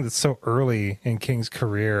something that's so early in King's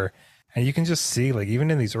career. And you can just see, like, even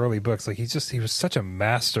in these early books, like he was such a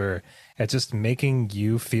master at just making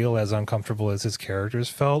you feel as uncomfortable as his characters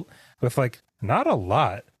felt with like not a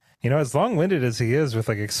lot. As long-winded as he is with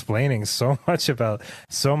like explaining so much about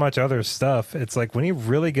so much other stuff, it's like when he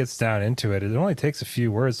really gets down into it, it only takes a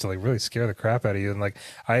few words to like really scare the crap out of you. And like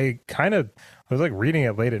I was like reading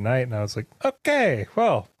it late at night, and I was like, okay,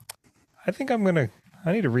 well, I think I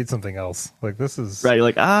need to read something else. Like this is right. You're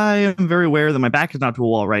like, I am very aware that my back is not to a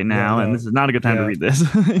wall right now, and this is not a good time to read this.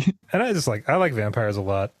 And I like vampires a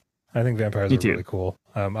lot. I think vampires Me are too. really cool.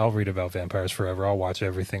 I'll read about vampires forever. I'll watch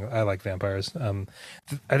everything. I like vampires.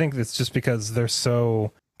 I think it's just because they're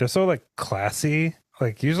so like classy.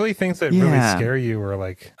 Like usually things that really scare you are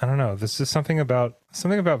like, I don't know. There's just something about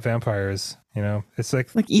vampires. It's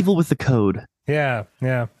like evil with the code. Yeah.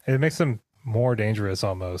 It makes them more dangerous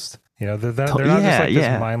almost. They're not just like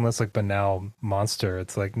this mindless, like banal monster.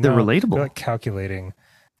 It's like they're relatable. They're like calculating.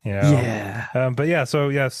 Yeah. But yeah, so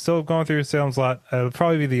yeah, still going through Salem's Lot. It'll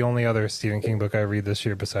probably be the only other Stephen King book I read this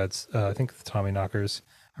year besides I think the Tommy Knockers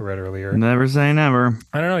I read earlier. Never say never.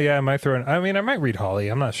 I don't know. Yeah, I might I might read Holly.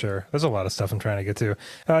 I'm not sure. There's a lot of stuff I'm trying to get to.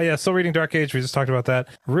 Yeah, still reading Dark Age. We just talked about that.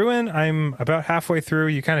 Ruin, I'm about halfway through.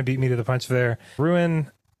 You kind of beat me to the punch there. Ruin,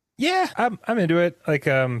 yeah, I'm into it. Like,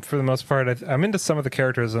 for the most part, I'm into some of the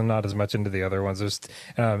characters and not as much into the other ones. There's,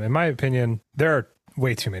 in my opinion, there are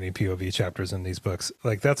way too many POV chapters in these books.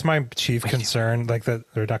 Like that's my chief concern. Like that,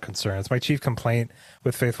 or not concern. It's my chief complaint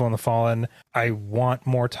with Faithful and the Fallen. I want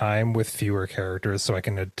more time with fewer characters so I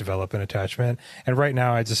can develop an attachment. And right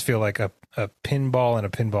now, I just feel like a pinball and a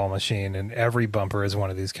pinball machine, and every bumper is one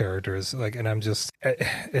of these characters. Like, and I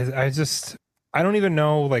don't even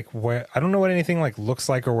know like where. I don't know what anything like looks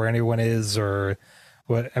like or where anyone is or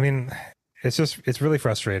what. I mean. It's really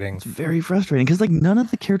frustrating. It's very frustrating because like none of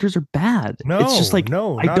the characters are bad. It's just like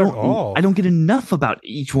not at all. I don't get enough about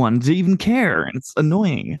each one to even care, and it's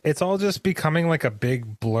annoying. It's all just becoming like a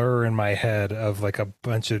big blur in my head of like a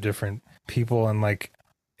bunch of different people, and like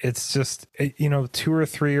it's just 2 or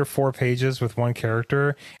 3 or 4 pages with one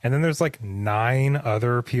character, and then there's like 9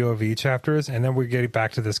 other POV chapters, and then we get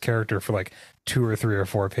back to this character for like 2 or 3 or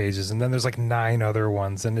 4 pages, and then there's like 9 other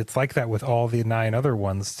ones, and it's like that with all the 9 other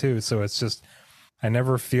ones too. So it's just I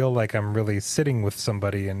never feel like I'm really sitting with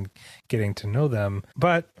somebody and getting to know them.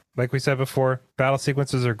 But like we said before, battle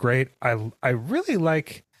sequences are great. I really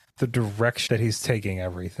like the direction that he's taking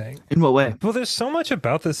everything. In what way? Well, there's so much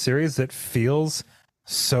about this series that feels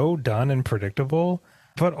so done and predictable,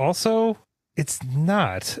 but also it's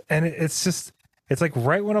not. And it's like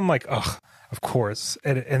right when I'm like, oh, of course.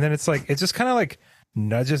 And then it's like, it just kind of like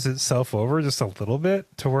nudges itself over just a little bit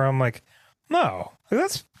to where I'm like, no,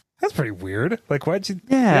 that's pretty weird. Like, why'd you?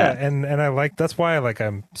 Yeah. And I like that's why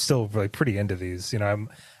I'm still like pretty into these. You know,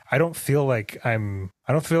 I don't feel like I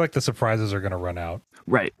don't feel like the surprises are gonna run out.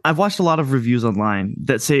 Right. I've watched a lot of reviews online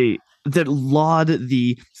that laud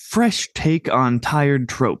the fresh take on tired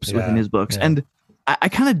tropes within his books. Yeah. And I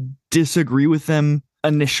kind of disagree with them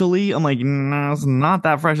initially. I'm like, no, it's not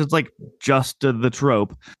that fresh. It's like just the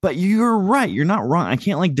trope. But you're right. You're not wrong. I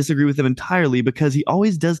can't like disagree with him entirely because he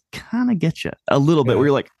always does kind of get you a little bit where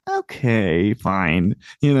you're like, okay, fine.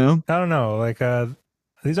 You know? I don't know. Like,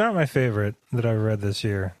 these aren't my favorite that I've read this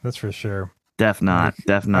year. That's for sure. Def not.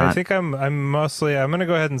 I think I'm gonna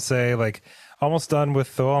go ahead and say like almost done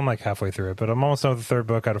with I'm like halfway through it, but I'm almost done with the third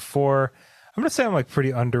book out of 4. I'm gonna say I'm like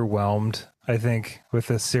pretty underwhelmed, I think, with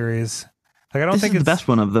this series. Like I don't think it's it's the best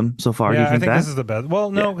one of them so far. Yeah, I think this is the best.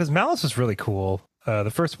 Well, no, because Malice was really cool.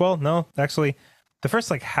 Actually, the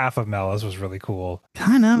first like half of Malice was really cool.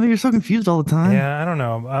 Kind of. You're so confused all the time. Yeah, I don't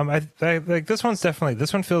know. I like this one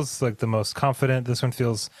feels like the most confident. This one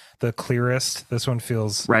feels the clearest. This one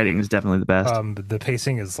feels writing is definitely the best. The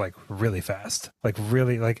pacing is like really fast. Like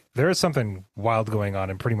really, like there is something wild going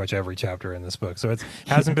on in pretty much every chapter in this book. So it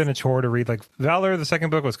hasn't been a chore to read. Like Valor, the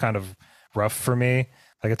second book was kind of rough for me.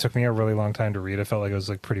 Like it took me a really long time to read. I felt like it was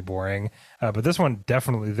like pretty boring. But this one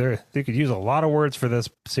definitely they could use a lot of words for this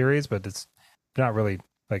series, but it's not really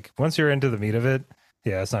like once you're into the meat of it,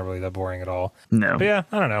 yeah, it's not really that boring at all. No. But yeah,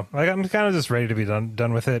 I don't know. Like I'm kind of just ready to be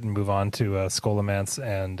done with it and move on to Scholomance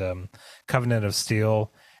and Covenant of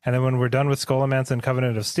Steel. And then when we're done with Scholomance and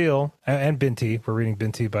Covenant of Steel and Binti, we're reading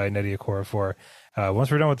Binti by Nnedi Okorafor.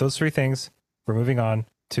 Once we're done with those 3 things, we're moving on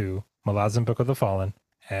to Malazan Book of the Fallen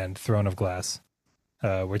and Throne of Glass,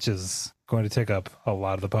 which is going to take up a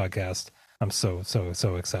lot of the podcast. I'm so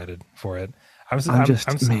excited for it. I'm so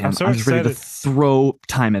just ready to throw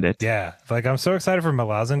time at it. Yeah, like I'm so excited for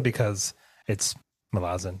Malazan because it's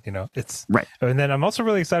Malazan, you know. It's right. And then I'm also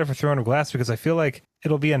really excited for Throne of Glass because I feel like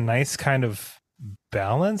it'll be a nice kind of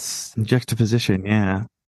balance, juxtaposition. Yeah,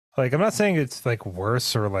 like I'm not saying it's like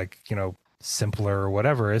worse or like, you know, simpler or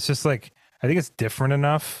whatever. It's just like I think it's different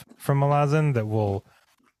enough from Malazan that we'll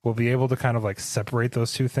be able to kind of like separate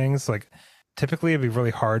those 2 things. Like typically it'd be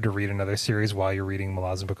really hard to read another series while you're reading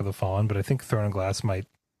Malazan Book of the Fallen, but I think Throne of Glass might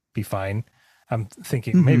be fine. I'm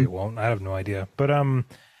thinking maybe it won't. I have no idea. But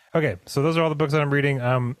okay, so those are all the books that I'm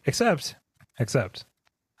reading. Except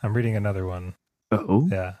I'm reading another one. Oh.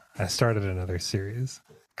 Yeah. I started another series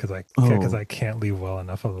because I can't leave well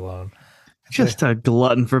enough alone. Just a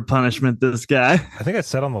glutton for punishment, this guy. I think I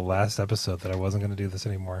said on the last episode that I wasn't going to do this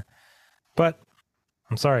anymore. But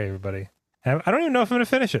I'm sorry, everybody. I don't even know if I'm going to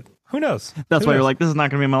finish it. Who knows? That's why you're like, this is not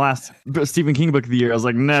going to be my last Stephen King book of the year. I was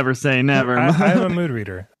like, never say never. I am a mood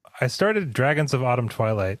reader. I started Dragons of Autumn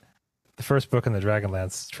Twilight, the first book in the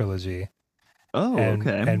Dragonlance trilogy. Oh,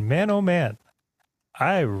 okay. And man, oh man,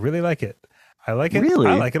 I really like it. I like it. Really?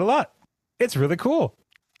 I like it a lot. It's really cool.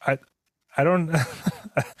 I don't.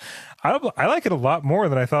 I like it a lot more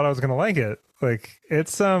than I thought I was going to like it. Like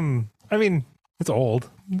it's I mean, it's old.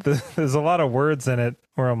 There's a lot of words in it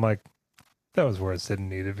where I'm like, those words didn't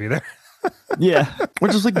need to be there. Yeah, or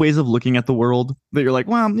just like ways of looking at the world that you're like,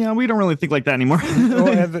 well, yeah, we don't really think like that anymore.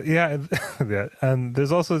 Yeah. And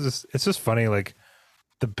there's also it's just funny, like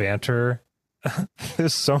the banter.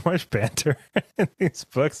 There's so much banter in these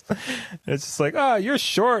books. It's just like, you're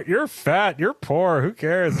short, you're fat, you're poor. Who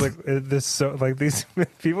cares? Like this, so like these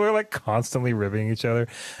people are like constantly ribbing each other.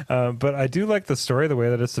 But I do like the story, the way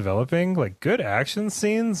that it's developing. Like good action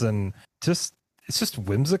scenes and just. It's just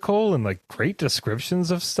whimsical and like great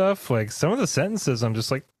descriptions of stuff. Like some of the sentences, I'm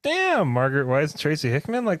just like, damn, Margaret Wise and Tracy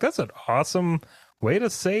Hickman. Like that's an awesome way to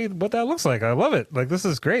say what that looks like. I love it. Like this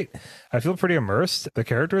is great. I feel pretty immersed. The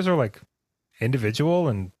characters are like individual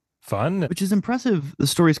and fun, which is impressive. The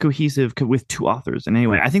story's cohesive with 2 authors. And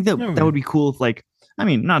anyway, I think that would be cool if like, I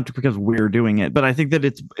mean, not because we're doing it, but I think that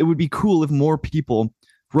it would be cool if more people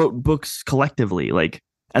wrote books collectively, like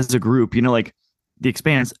as a group, you know, like The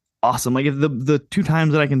Expanse. Awesome. Like if the 2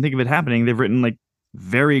 times that I can think of it happening, they've written like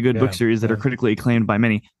very good book series that are critically acclaimed by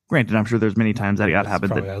many. Granted, I'm sure there's many times that got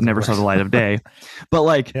happened that never saw the light of day. But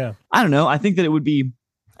like, I don't know. I think that it would be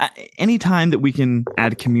any time that we can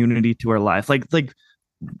add community to our life. Like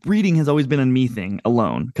reading has always been a me thing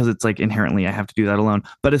alone because it's like inherently I have to do that alone.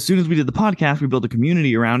 But as soon as we did the podcast, we built a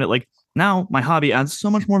community around it. Like now my hobby adds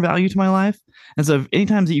so much more value to my life. And so any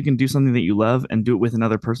times that you can do something that you love and do it with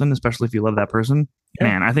another person, especially if you love that person,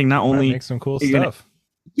 man, I think not only make some cool stuff.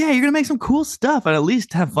 You're gonna make some cool stuff and at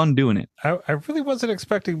least have fun doing it. I really wasn't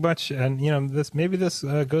expecting much, and you know, this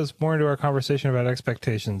goes more into our conversation about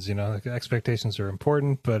expectations. You know, like expectations are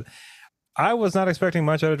important, but I was not expecting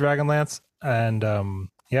much out of Dragonlance, and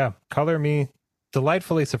Yeah, color me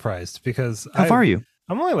delightfully surprised because How far are you?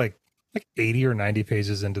 I'm only like 80 or 90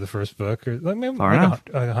 pages into the first book, or like maybe Far like enough.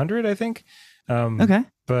 100, I think. Okay.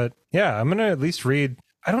 But yeah, I'm gonna at least read.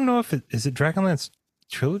 I don't know if it is it Dragonlance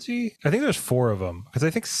trilogy. I think there's four of them because I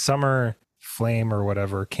think Summer Flame or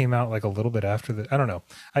whatever came out like a little bit after the. I don't know.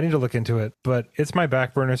 I need to look into it, but it's my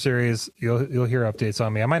back burner series. You'll hear updates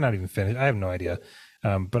on me. I might not even finish. I have no idea.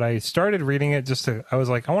 But I started reading it just to. I was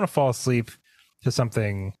like, I want to fall asleep to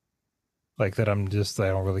something like that. I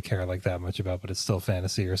don't really care like that much about, but it's still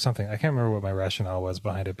fantasy or something. I can't remember what my rationale was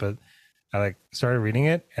behind it, but I like started reading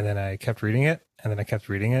it and then I kept reading it and then I kept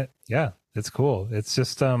reading it. Yeah, it's cool. It's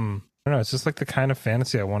just I don't know, it's just like the kind of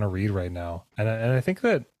fantasy I want to read right now. And I think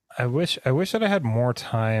that I wish that I had more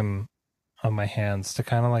time on my hands to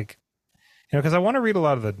kind of like, because I want to read a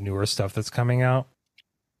lot of the newer stuff that's coming out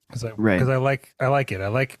Right. because I like it. I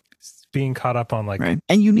like being caught up on like Right.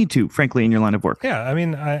 And you need to, frankly, in your line of work. yeah, I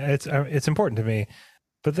mean, it's important to me.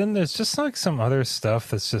 But then there's just like some other stuff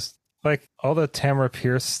that's just like all the Tamara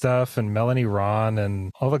Pierce stuff and Melanie Ron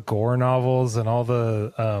and all the Gore novels and all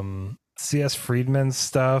the C.S. Friedman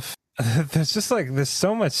stuff. There's just like there's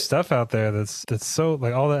so much stuff out there that's so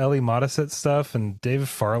like all the Ellie Modisette stuff and David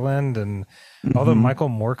Farland and all the Mhm. Michael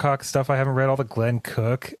Moorcock stuff I haven't read, all the Glenn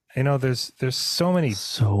Cook. There's so many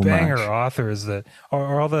So banger much. authors that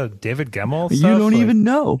or all the David Gemmell You stuff. don't like, even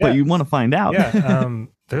know, but yeah. you want to find out. yeah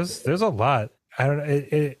there's a lot. I don't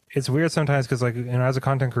it's weird sometimes because like as a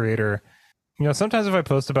content creator, sometimes if I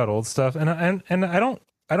post about old stuff and I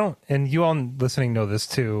don't and you all listening know this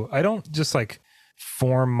too, I don't just like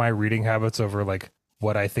form my reading habits over like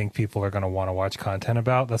what I think people are going to want to watch content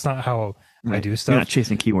about. That's not how I Right. do You're stuff. not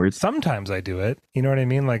chasing keywords. Sometimes I do it, you know what I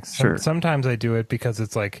mean? Like Sure. sometimes I do it because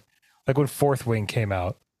it's like when Fourth Wing came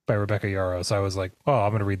out by Rebecca Yarros, I was like, oh, I'm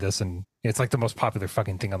going to read this, and it's like the most popular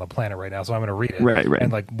fucking thing on the planet right now, so I'm going to read it. Right. Right.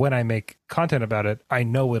 And like when I make content about it, I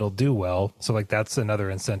know it'll do well, so like that's another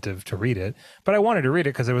incentive to read it. But I wanted to read it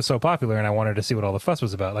because it was so popular, and I wanted to see what all the fuss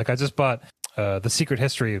was about. Like I just bought The Secret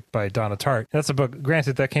History by Donna Tartt. That's a book.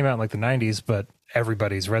 Granted, that came out in like the '90s, but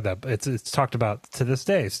everybody's read that. It's talked about to this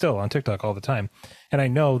day, still on TikTok all the time. And I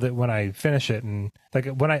know that when I finish it, and like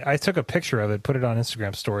when I took a picture of it, put it on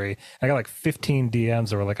Instagram story, I got like 15 DMs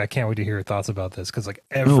that were like, I can't wait to hear your thoughts about this because like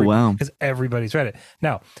wow. because everybody's read it.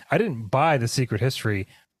 Now, I didn't buy The Secret History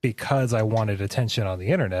because I wanted attention on the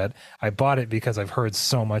internet. I bought it because I've heard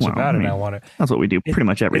so much Well, about I it. mean, And I want to. That's what we do. Pretty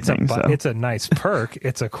much everything. It's a nice perk.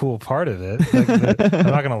 It's a cool part of it. Like, I'm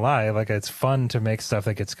not gonna lie. Like it's fun to make stuff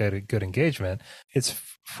that gets good engagement. It's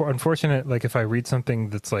unfortunate. Like if I read something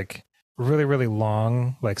that's like really really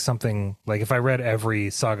long, like something like if I read every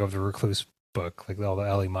Saga of the Recluse book, like all the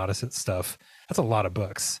Ellie Modisette stuff, that's a lot of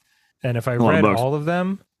books. And if I read all of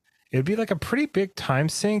them, it'd be like a pretty big time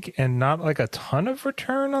sink and not like a ton of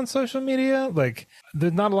return on social media. Like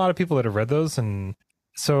there's not a lot of people that have read those, and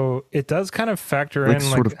so it does kind of factor like in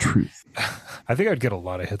Sword like of Truth. I think I'd get a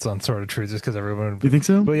lot of hits on Sword of Truth just because everyone. You think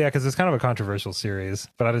so? Well, yeah, because it's kind of a controversial series,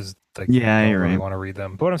 but I just like Yeah, don't you're really right. want to read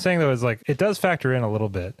them. But what I'm saying though is like it does factor in a little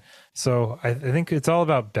bit. So I think it's all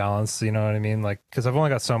about balance. You know what I mean? Like because I've only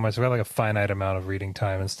got so much. I've got like a finite amount of reading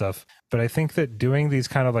time and stuff. But I think that doing these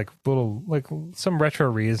kind of like little like some retro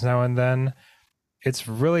reads now and then, it's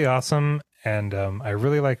really awesome. And I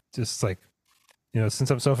really like just like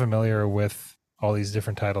since I'm so familiar with all these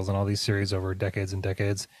different titles and all these series over decades and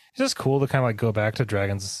decades, it's just cool to kind of like go back to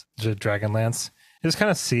Dragonlance, just kind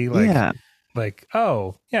of see like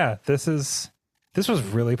oh yeah, this was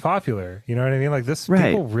really popular. You know what I mean? Like this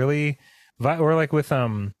people really, or like with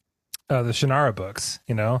the Shannara books.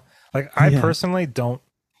 Like I personally don't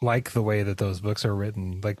like the way that those books are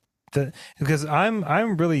written. Like because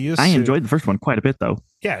I'm really used. I enjoyed the first one quite a bit though.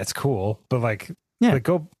 Yeah, it's cool, but like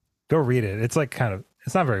go read it. It's like kind of.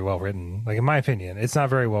 It's not very well written. Like in my opinion, it's not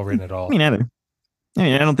very well written at all. Me neither. I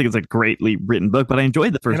mean, I don't think it's a greatly written book, but I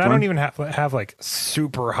enjoyed the first one. And I don't even have like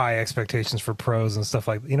super high expectations for prose and stuff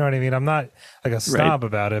like. You know what I mean? I'm not like a snob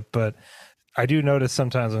about it, but I do notice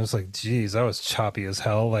sometimes I'm just like, geez, that was choppy as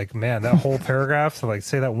hell. Like, man, that whole paragraph to like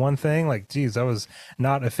say that one thing, like, geez, that was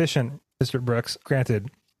not efficient. Mr. Brooks, granted,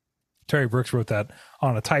 Terry Brooks wrote that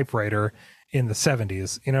on a typewriter in the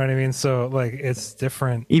 70s. You know what I mean? So like it's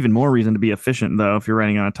different. Even more reason to be efficient though if you're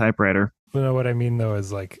writing on a typewriter. You know what I mean though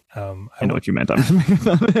is like I know what you meant. I'm just making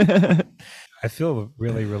fun. I feel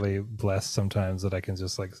really really blessed sometimes that I can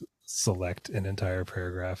just like select an entire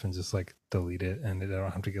paragraph and just like delete it, and I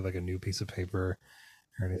don't have to get like a new piece of paper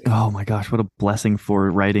or anything. Oh my gosh, what a blessing for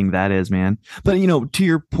writing that is, man. But to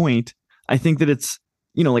your point, I think that it's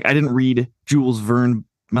like I didn't read Jules Verne.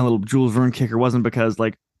 My little Jules Verne kicker wasn't because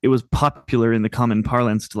like it was popular in the common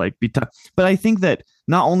parlance to like be tough. But I think that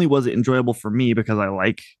not only was it enjoyable for me because I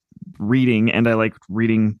like reading and I like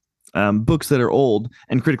reading books that are old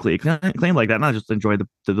and critically acclaimed like that, not just enjoy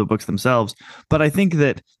the books themselves, but I think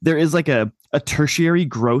that there is like a tertiary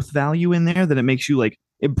growth value in there that it makes you like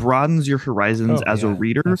it broadens your horizons as a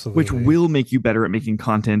reader, absolutely. which will make you better at making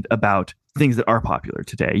content about things that are popular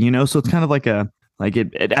today, you know? So it's kind of like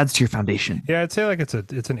it adds to your foundation. Yeah, I'd say like it's an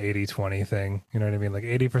 80-20 thing. You know what I mean? Like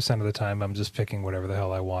 80% of the time I'm just picking whatever the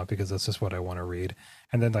hell I want because that's just what I want to read.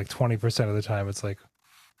 And then like 20% of the time it's like,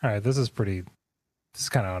 all right, this is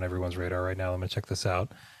kind of on everyone's radar right now. Let me check this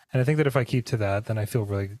out. And I think that if I keep to that, then I feel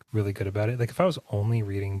really, really good about it. Like if I was only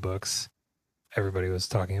reading books everybody was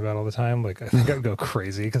talking about all the time, like I think I'd go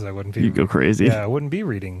crazy because I wouldn't be. You go crazy. Yeah, I wouldn't be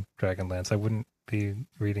reading Dragonlance. I wouldn't be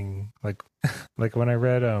reading like like when I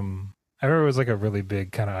read I remember it was like a really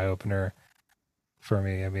big kind of eye opener for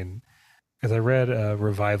me. I mean, because I read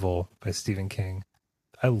Revival by Stephen King.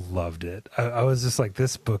 I loved it. I was just like,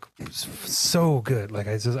 this book was so good. Like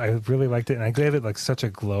I really liked it, and I gave it like such a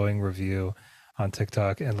glowing review on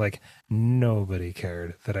TikTok, and like nobody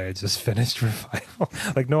cared that I had just finished Revival.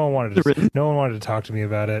 Like no one wanted to talk to me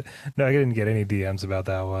about it. No, I didn't get any DMs about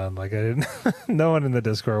that one. Like I didn't. No one in the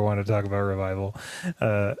Discord wanted to talk about Revival.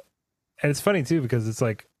 And it's funny too because it's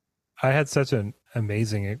like I had such an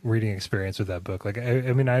amazing reading experience with that book. Like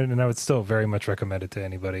I mean, I would still very much recommend it to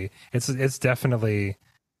anybody. It's definitely.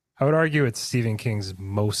 I would argue it's Stephen King's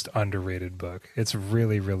most underrated book. It's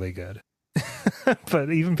really, really good.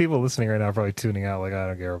 But even people listening right now are probably tuning out like, I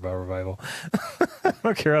don't care about Revival. I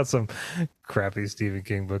don't care about some crappy Stephen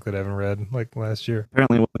King book that I haven't read like last year.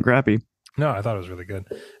 Apparently it wasn't crappy. No, I thought it was really good.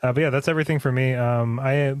 But yeah, that's everything for me.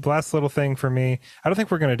 Last little thing for me. I don't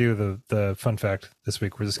think we're going to do the fun fact this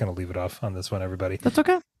week. We're just going to leave it off on this one, everybody. That's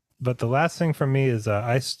okay. But the last thing for me is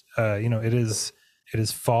it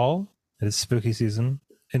is fall. It is spooky season.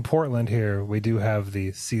 In Portland here, we do have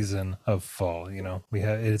the season of fall. You know,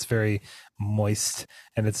 it's very moist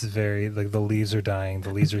and it's very like the leaves are dying,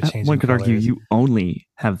 the leaves are changing. One could argue you only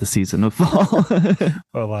have the season of fall.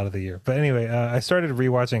 Well, a lot of the year. But anyway, I started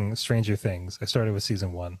rewatching Stranger Things. I started with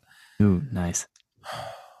season 1. Ooh, nice.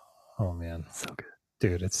 Oh man, so good,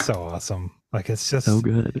 dude! It's so awesome. Like it's just so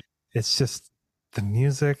good. It's just the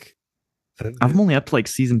music. I'm only up to like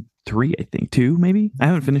season 3, I think 2, maybe. I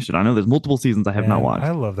haven't finished it. I know there's multiple seasons I have not watched.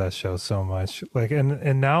 I love that show so much. Like,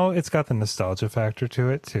 and now it's got the nostalgia factor to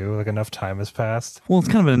it too. Like enough time has passed. Well, it's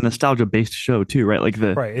kind of a nostalgia based show too, right? Like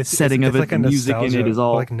the setting of it, like the music in it is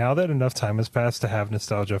all like now that enough time has passed to have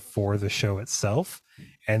nostalgia for the show itself,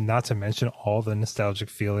 and not to mention all the nostalgic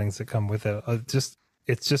feelings that come with it.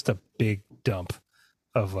 It's just a big dump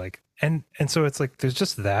of like. And so it's like there's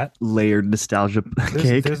just that layered nostalgia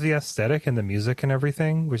cake. There's the aesthetic and the music and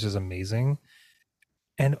everything, which is amazing.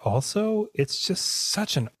 And also, it's just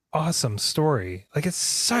such an awesome story. Like it's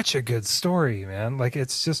such a good story, man. Like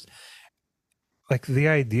it's just like the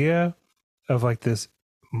idea of like this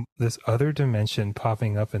other dimension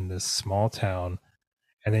popping up in this small town,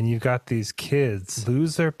 and then you've got these kids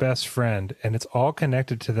lose their best friend, and it's all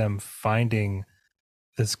connected to them finding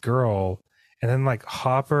this girl. And then like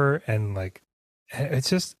Hopper and like,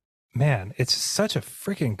 it's just, man, it's just such a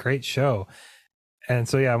freaking great show. And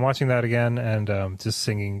so, yeah, I'm watching that again and just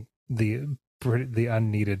singing the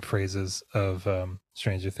unneeded praises of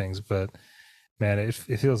Stranger Things. But man, it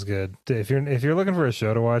feels good. If you're looking for a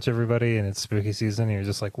show to watch, everybody, and it's spooky season, and you're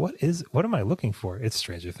just like, what am I looking for? It's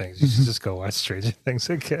Stranger Things. You should just go watch Stranger Things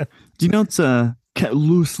again. Do you know it's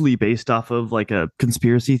loosely based off of like a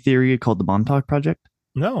conspiracy theory called the Montauk Project?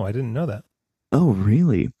 No, I didn't know that. Oh,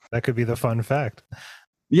 really? That could be the fun fact.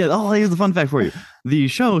 Yeah, here's the fun fact for you. The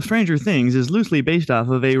show Stranger Things is loosely based off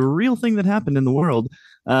of a real thing that happened in the world.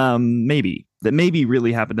 Maybe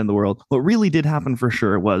really happened in the world. What really did happen for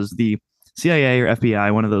sure was the CIA or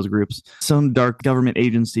FBI, one of those groups, some dark government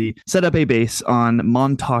agency, set up a base on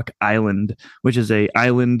Montauk Island, which is a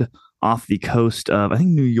island off the coast of, I think,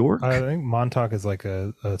 New York. I think Montauk is like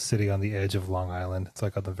a city on the edge of Long Island. It's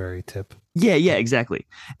like on the very tip. Yeah, exactly.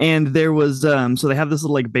 And there was, so they have this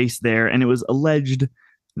little like base there, and it was alleged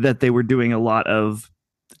that they were doing a lot of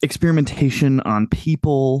experimentation on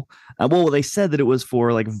people. Well, they said that it was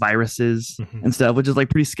for like viruses and stuff, which is like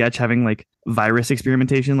pretty sketch having like virus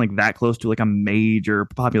experimentation like that close to like a major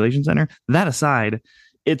population center. That aside,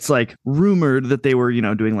 it's like rumored that they were, you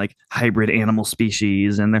know, doing like hybrid animal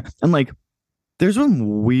species and like there's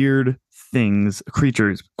some weird things,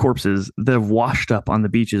 creatures, corpses that have washed up on the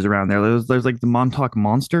beaches around there. There's like the Montauk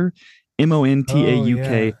Monster, Montauk.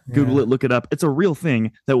 Yeah. Google it, look it up. It's a real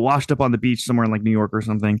thing that washed up on the beach somewhere in like New York or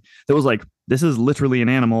something. That was like this is literally an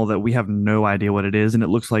animal that we have no idea what it is, and it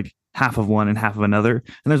looks like half of one and half of another.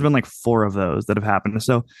 And there's been like four of those that have happened.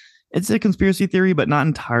 So it's a conspiracy theory, but not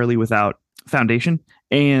entirely without foundation.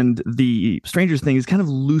 And the Strangers thing is kind of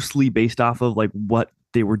loosely based off of like what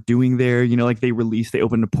they were doing there. You know, like they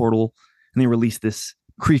opened a portal and they released this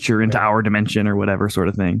creature into Right. our dimension or whatever sort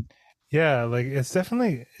of thing. Yeah, like it's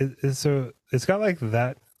definitely so it's got like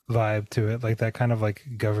that vibe to it, like that kind of like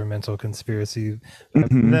governmental conspiracy vibe. And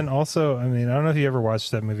Mhm. then also, I mean, I don't know if you ever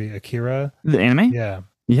watched that movie Akira. The anime? Yeah.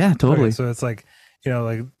 Yeah, Okay, totally. so it's like,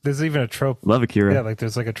 like there's even a trope. Love Akira. Yeah, like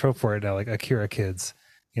there's like a trope for it now, like Akira kids.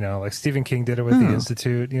 Like Stephen King did it with The Oh,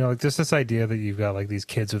 Institute. Like just this idea that you've got like these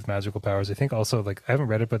kids with magical powers. I think also like I haven't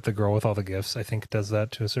read it, but The Girl with All the Gifts I think does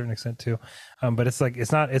that to a certain extent too. But it's like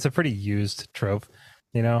it's a pretty used trope.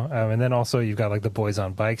 And then also you've got like the boys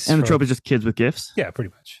on bikes and the trope is just kids with gifts. yeah, pretty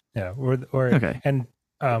much. Yeah, or Okay, and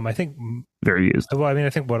I think very used. well, I mean, I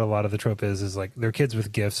think what a lot of the trope is like they're kids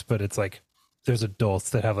with gifts, but it's like there's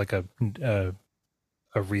adults that have like a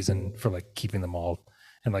reason for like keeping them all,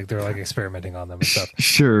 and like they're like experimenting on them and stuff.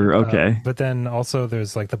 Sure. Okay. But then also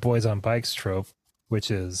there's like the boys on bikes trope,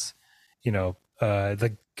 which is,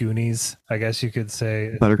 the Goonies, I guess you could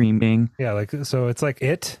say. Buttercream Bang. Yeah, like so it's like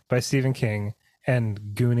It by Stephen King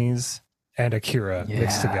and Goonies and Akira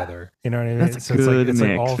mixed Yeah. together. You know what I mean? That's a So good it's like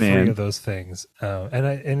mix, all man. three of those things. And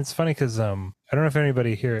it's funny because I don't know if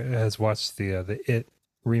anybody here has watched the It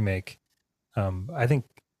remake. I think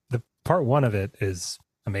the part one of it is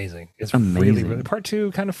amazing. It's really, Amazing. really part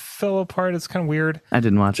two kind of fell apart. It's kind of weird. I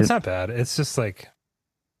didn't watch It's it. not bad. It's just like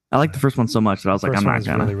I liked the first one so much that I was like, first I'm one not is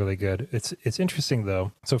gonna. really, really good. It's interesting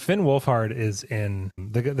though. So Finn Wolfhard is in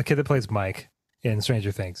the kid that plays Mike in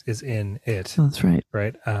Stranger Things is in It, Oh, that's right.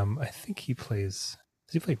 right? I think he plays.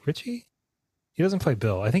 Does he play Richie? He doesn't play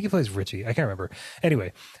Bill. I think he plays Richie. I can't remember.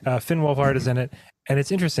 Anyway, Finn Wolfhard is in it, and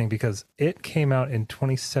it's interesting because it came out in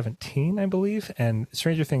 2017, I believe, and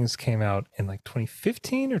Stranger Things came out in like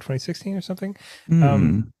 2015 or 2016 or something.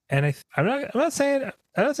 Hmm. And I'm not saying it.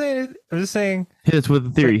 I'm just saying Hit us with the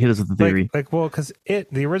theory. Hit us with the theory. well, because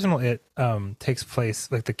the original It takes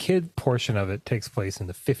place, like the kid portion of it takes place in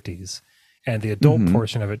the 50s, and the adult Mhm.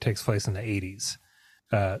 portion of it takes place in the 80s.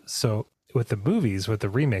 So with the movies, with the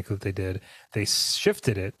remake that they did, they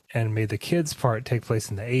shifted it and made the kids part take place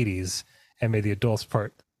in the 80s and made the adults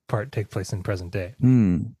part take place in present day.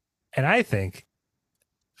 Hmm. And I think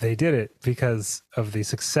they did it because of the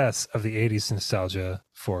success of the 80s nostalgia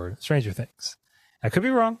for Stranger Things. I could be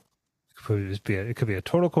wrong. It could be a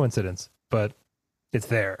total coincidence, but it's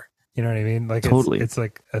there. You know what I mean? Like Totally. it's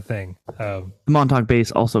like a thing. The Montauk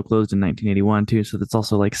base also closed in 1981 too, so that's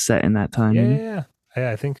also like set in that time. Yeah.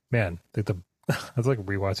 I think, man, like I was like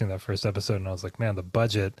rewatching that first episode, and I was like, man, the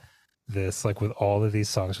budget, this like with all of these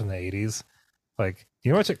songs from the 80s, like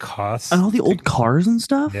you know how much it costs? And all the old cars and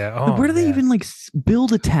stuff. Yeah. Like, where do they man. even like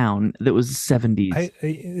build a town that was 70s?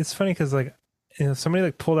 It's funny because like somebody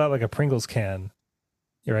like pulled out like a Pringles can,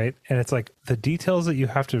 right? And it's like the details that you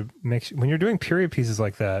have to make when you're doing period pieces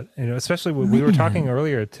like that. Especially when we were Man. talking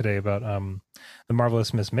earlier today about the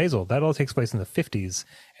Marvelous Miss Maisel. That all takes place in the 50s,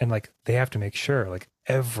 and like they have to make sure like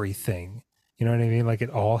everything. You know what I mean? Like it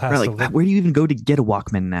all has Right, to like, look. where do you even go to get a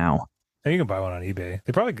Walkman now? And you can buy one on eBay.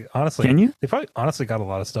 They probably honestly Can you? They probably honestly got a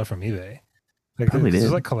lot of stuff from eBay. Like Probably there's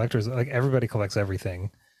did. like collectors. Like everybody collects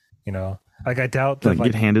everything. Like I doubt that Like,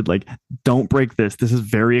 like get handed like, don't break this. This is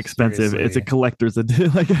very expensive. It's a Seriously. collector's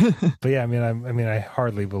edition. Like, But yeah, I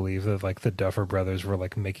hardly believe that like the Duffer Brothers were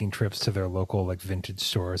like making trips to their local like vintage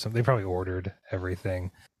store or something. They probably ordered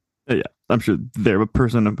everything. yeah, I'm sure they're a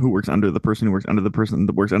person who works under the person who works under the person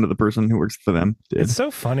that works under the person who works for them. Did. It's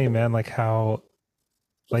so funny, man. Like how,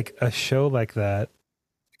 like a show like that.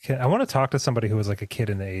 I want to talk to somebody who was like a kid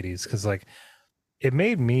in the '80s because like it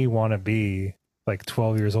made me want to be like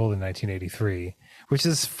 12 years old in 1983, which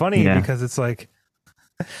is funny Yeah. because it's like,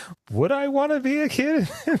 would I want to be a kid?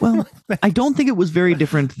 Well, I don't think it was very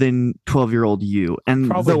different than 12-year-old you. And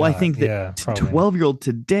Probably though I not. think that Yeah, probably. 12-year-old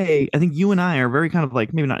today, I think you and I are very kind of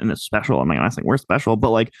like, maybe not in a special, I'm not saying we're special, but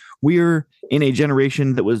like we're in a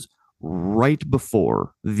generation that was right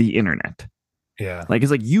before the internet. Yeah. Like,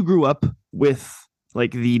 it's like you grew up with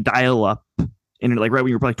like the dial-up internet, like right when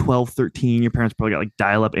you were probably 12, 13, your parents probably got like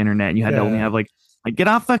dial-up internet and you had to only Yeah. have like get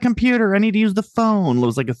off the computer, I need to use the phone. It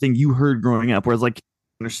was like a thing you heard growing up, whereas like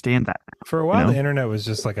understand that. For a while, know? the internet was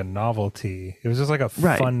just like a novelty. It was just like a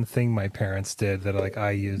Right. fun thing my parents did that like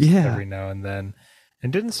I used Yeah. every now and then,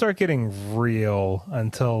 and didn't start getting real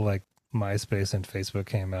until like MySpace and Facebook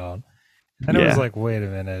came out. And it was like, wait a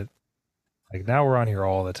minute, like now we're on here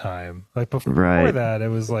all the time. Like before Right. that, it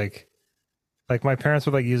was like my parents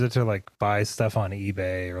would like use it to like buy stuff on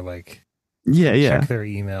eBay or like Yeah, yeah. check their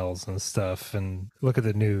emails and stuff and look at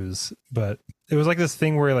the news. But it was like this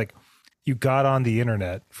thing where like you got on the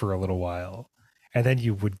internet for a little while and then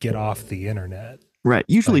you would get off the internet. Right.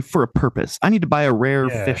 Usually Like, for a purpose. I need to buy a rare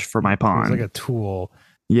yeah, fish for my it was like pond. a tool.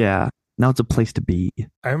 Yeah. Now it's a place to be.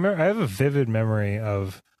 I remember I have a vivid memory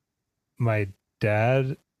of my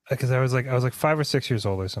dad because I was like 5 or 6 years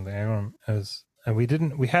old or something. I don't I was and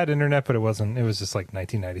we had internet, but it was just like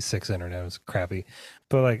 1996 internet. It was crappy.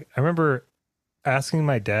 But like I remember asking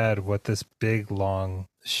my dad what this big long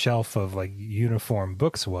shelf of like uniform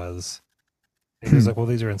books was. He was like, "Well,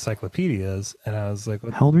 these are encyclopedias," and I was like,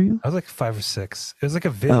 what? How old are you? I was like 5 or 6. It was like Oh,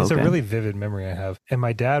 it's a okay. really vivid memory I have. And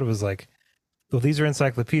my dad was like, "Well, these are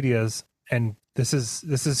encyclopedias, and this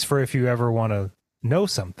is for if you ever want to know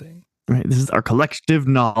something." Right. This is our collective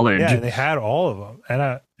knowledge. Yeah, and they had all of them,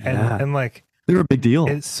 Yeah. and like They're a big deal.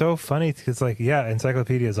 it's so funny because like yeah,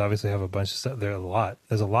 encyclopedias obviously have a bunch of stuff. There's a lot.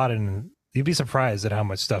 There's a lot in. You'd be surprised at how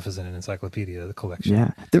much stuff is in an encyclopedia, the collection.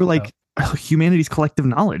 Yeah. They're like humanity's collective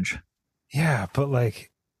knowledge. Yeah, but like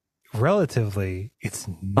relatively, it's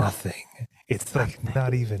nothing. It's like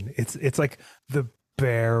not even. It's like the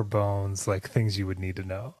bare bones, like things you would need to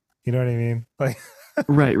know. You know what I mean? Like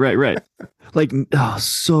Right, right, right. Like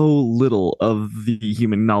so little of the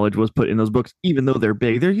human knowledge was put in those books, even though they're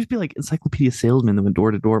big. There used to be like encyclopedia salesmen that went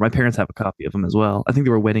door to door. My parents have a copy of them as well. I think they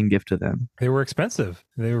were a wedding gift to them. they were expensive.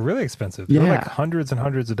 They were really expensive. They were like Yeah. hundreds and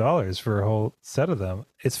hundreds of dollars for a whole set of them.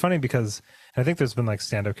 It's funny because I think there's been like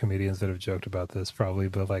stand-up comedians that have joked about this probably,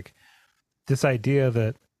 but like this idea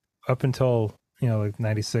that up until like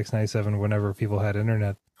 96, 97, whenever people had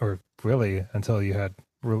internet, or really until you had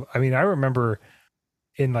I mean, I remember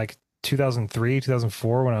in like 2003,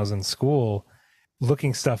 2004 when I was in school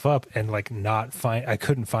looking stuff up and like not find I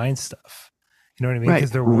couldn't find stuff. You know what I mean? Right.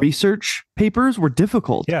 Because there Research papers were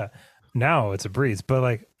difficult. yeah, now it's a breeze, but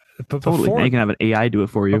like but Totally. Now before you can have an AI do it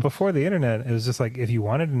for you. but before the internet, it was just like if you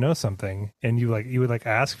wanted to know something and you would like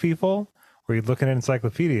ask people or you'd look in an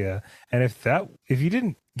encyclopedia, and if you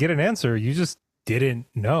didn't get an answer, you just didn't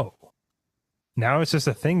know. Now it's just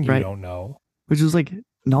a thing you Right. don't know. Which is like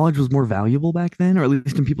knowledge was more valuable back then, or at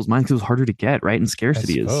least in people's minds, 'cause it was harder to get, right? And I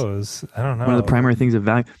scarcity is suppose. I don't know. one of the primary things of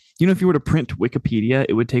value. You know, if you were to print Wikipedia,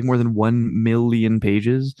 it would take more than 1 million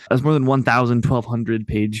pages. That's more than 1,000, 1,200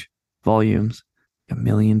 page volumes. A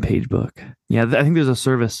million page book. Yeah, I think there's a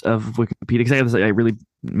service of Wikipedia because I got this. I really,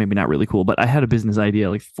 maybe not really cool, but I had a business idea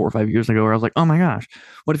like 4 or 5 years ago where I was like, oh my gosh,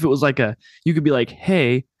 what if it was like you could be like,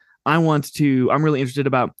 hey, I'm really interested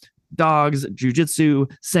about dogs, jujitsu,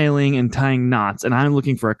 sailing, and tying knots, and I'm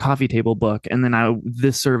looking for a coffee table book. And then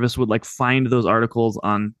this service would like find those articles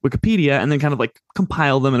on Wikipedia and then kind of like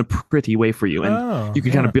compile them in a pretty way for you, and you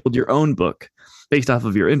could kind of build your own book based off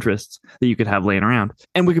of your interests that you could have laying around.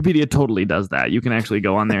 And Wikipedia totally does that. You can actually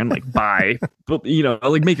go on there and like buy,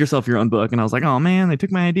 like make yourself your own book. And I was like, oh man, they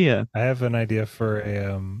took my idea. I have an idea for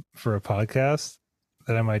a podcast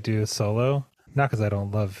that I might do solo. Not because I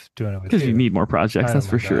don't love doing it with you. Because you need more projects. That's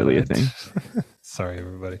for surely a thing. Sorry,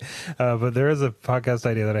 everybody. But there is a podcast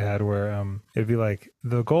idea that I had where it'd be like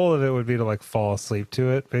the goal of it would be to like fall asleep to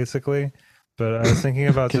it, basically. But I was thinking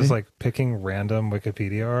about just like picking random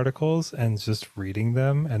Wikipedia articles and just reading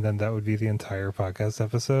them, and then that would be the entire podcast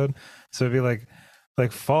episode. So it'd be like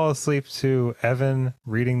fall asleep to Evan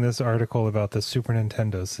reading this article about the Super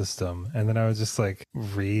Nintendo system, and then I would just like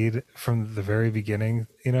read from the very beginning.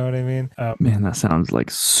 You know what I mean? Man, that sounds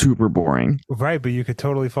like super boring. Right, but you could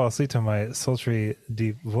totally fall asleep to my sultry,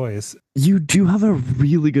 deep voice. You do have a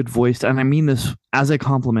really good voice, and I mean this as a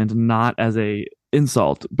compliment, not as a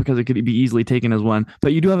insult, because it could be easily taken as one.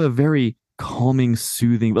 But you do have a very calming,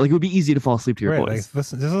 soothing. Like it would be easy to fall asleep to your voice. Like,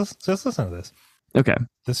 just listen to this. Okay.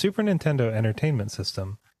 The Super Nintendo Entertainment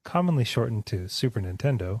System, commonly shortened to Super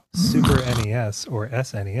Nintendo, Super NES, or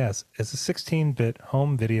SNES, is a 16-bit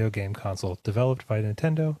home video game console developed by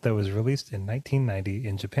Nintendo that was released in 1990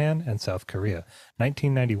 in Japan and South Korea,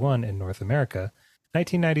 1991 in North America,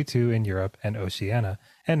 1992 in Europe and Oceania,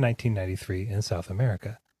 and 1993 in South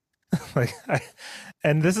America.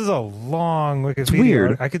 And this is a long Wikipedia. It's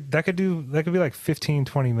weird. That could be like 15,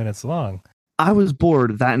 20 minutes long. I was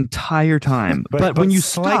bored that entire time. but when you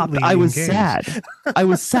stopped, I was sad. I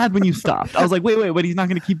was sad when you stopped. I was like, wait, he's not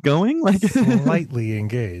going to keep going? Like slightly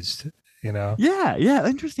engaged, you know? Yeah.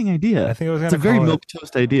 Interesting idea. I think I was it's a very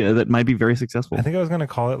milquetoast idea that might be very successful. I think I was going to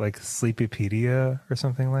call it like Sleepypedia or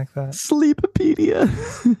something like that. Sleepopedia.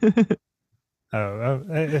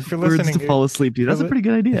 If you're Words listening to fall asleep to. That's a pretty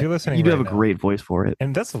good idea. If you're listening, you do right have a now, great voice for it.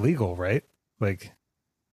 and that's illegal, right? Like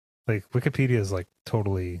Wikipedia is like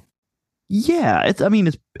totally. Yeah,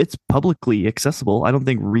 it's publicly accessible. I don't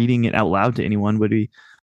think reading it out loud to anyone would be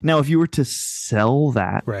Now, if you were to sell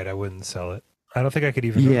that, Right, I wouldn't sell it. I don't think I could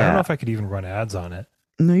even. I don't know if I could even run ads on it.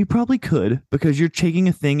 no, you probably could because you're taking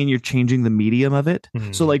a thing and you're changing the medium of it.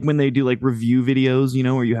 So like when they do like review videos, you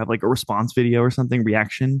know, or you have like a response video or something,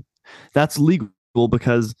 reaction, that's legal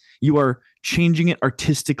because you are changing it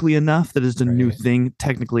artistically enough that it's a new thing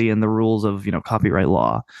technically in the rules of, you know, copyright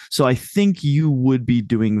law. So I think you would be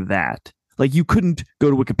doing that. Like you couldn't go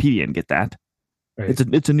to Wikipedia and get that. Right.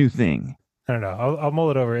 It's a new thing. I don't know. I'll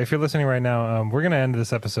mull it over. If you're listening right now, we're going to end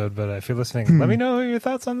this episode, but if you're listening, let me know your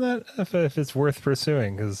thoughts on that, if it's worth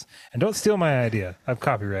pursuing. And don't steal my idea. I'm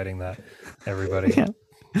copywriting that, everybody. Yeah.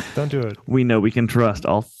 Don't do it. We know we can trust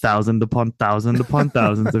all thousands upon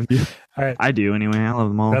thousands of you. All right. I do anyway. I love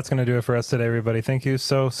them all. That's going to do it for us today, everybody. Thank you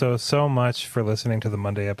so much for listening to the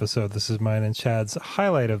Monday episode. This is mine and Chad's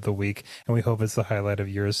highlight of the week, and we hope it's the highlight of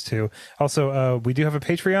yours too. Also, we do have a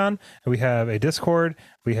Patreon, we have a Discord,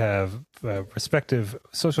 we have respective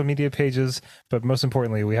social media pages, but most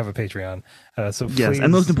importantly, we have a Patreon. So please... Yes,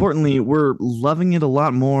 and most importantly, we're loving it a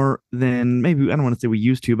lot more than maybe, I don't want to say we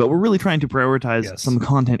used to, but we're really trying to prioritize some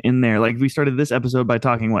content in there. Like we started this episode by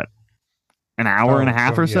talking, what, an hour and a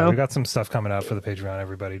half or so? We got some stuff coming out for the Patreon,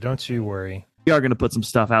 everybody. Don't you worry. We are going to put some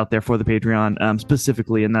stuff out there for the Patreon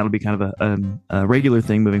specifically, and that'll be kind of a regular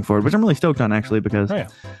thing moving forward, which I'm really stoked on, actually, because I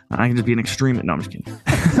can just be an extreme... No, I'm just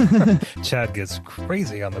kidding. Chad gets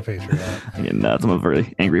crazy on the Patreon. I get nuts. I'm a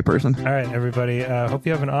very angry person. All right, everybody. Hope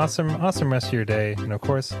you have an awesome rest of your day. And, of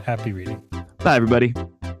course, happy reading. Bye, everybody.